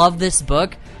would love this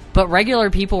book. But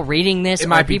regular people reading this, It or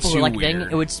might be people who too like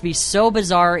weird. it would be so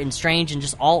bizarre and strange and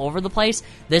just all over the place.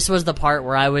 This was the part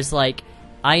where I was like,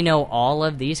 I know all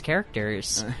of these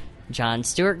characters. John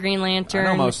Stewart, Green Lantern,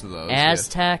 I know most of those,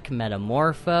 Aztec,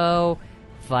 Metamorpho,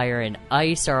 Fire and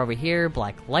Ice are over here,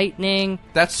 Black Lightning.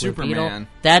 That's Blue Beetle. Superman.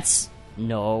 That's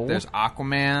no. There's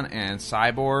Aquaman and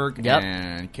Cyborg Yep.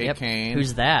 and Kate Yep. Kane.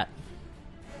 Who's that?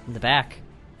 In the back,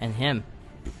 and him.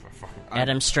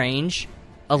 Adam Strange,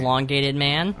 Elongated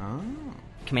Man,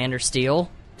 Commander Steel.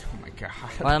 Oh my god.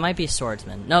 Well, that might be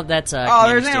Swordsman. No, that's Oh, Commander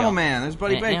there's Steel. Animal Man. There's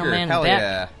Buddy Baker. Animal Man, Hell that-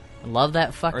 yeah. I love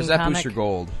that fucking Or is that comic. Booster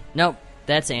Gold? Nope,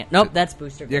 that's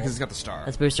Booster Gold. Yeah, because it's got the star.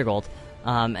 That's Booster Gold.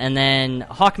 And then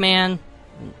Hawkman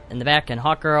in the back, and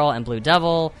Hawkgirl, and Blue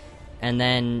Devil, and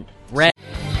then Red.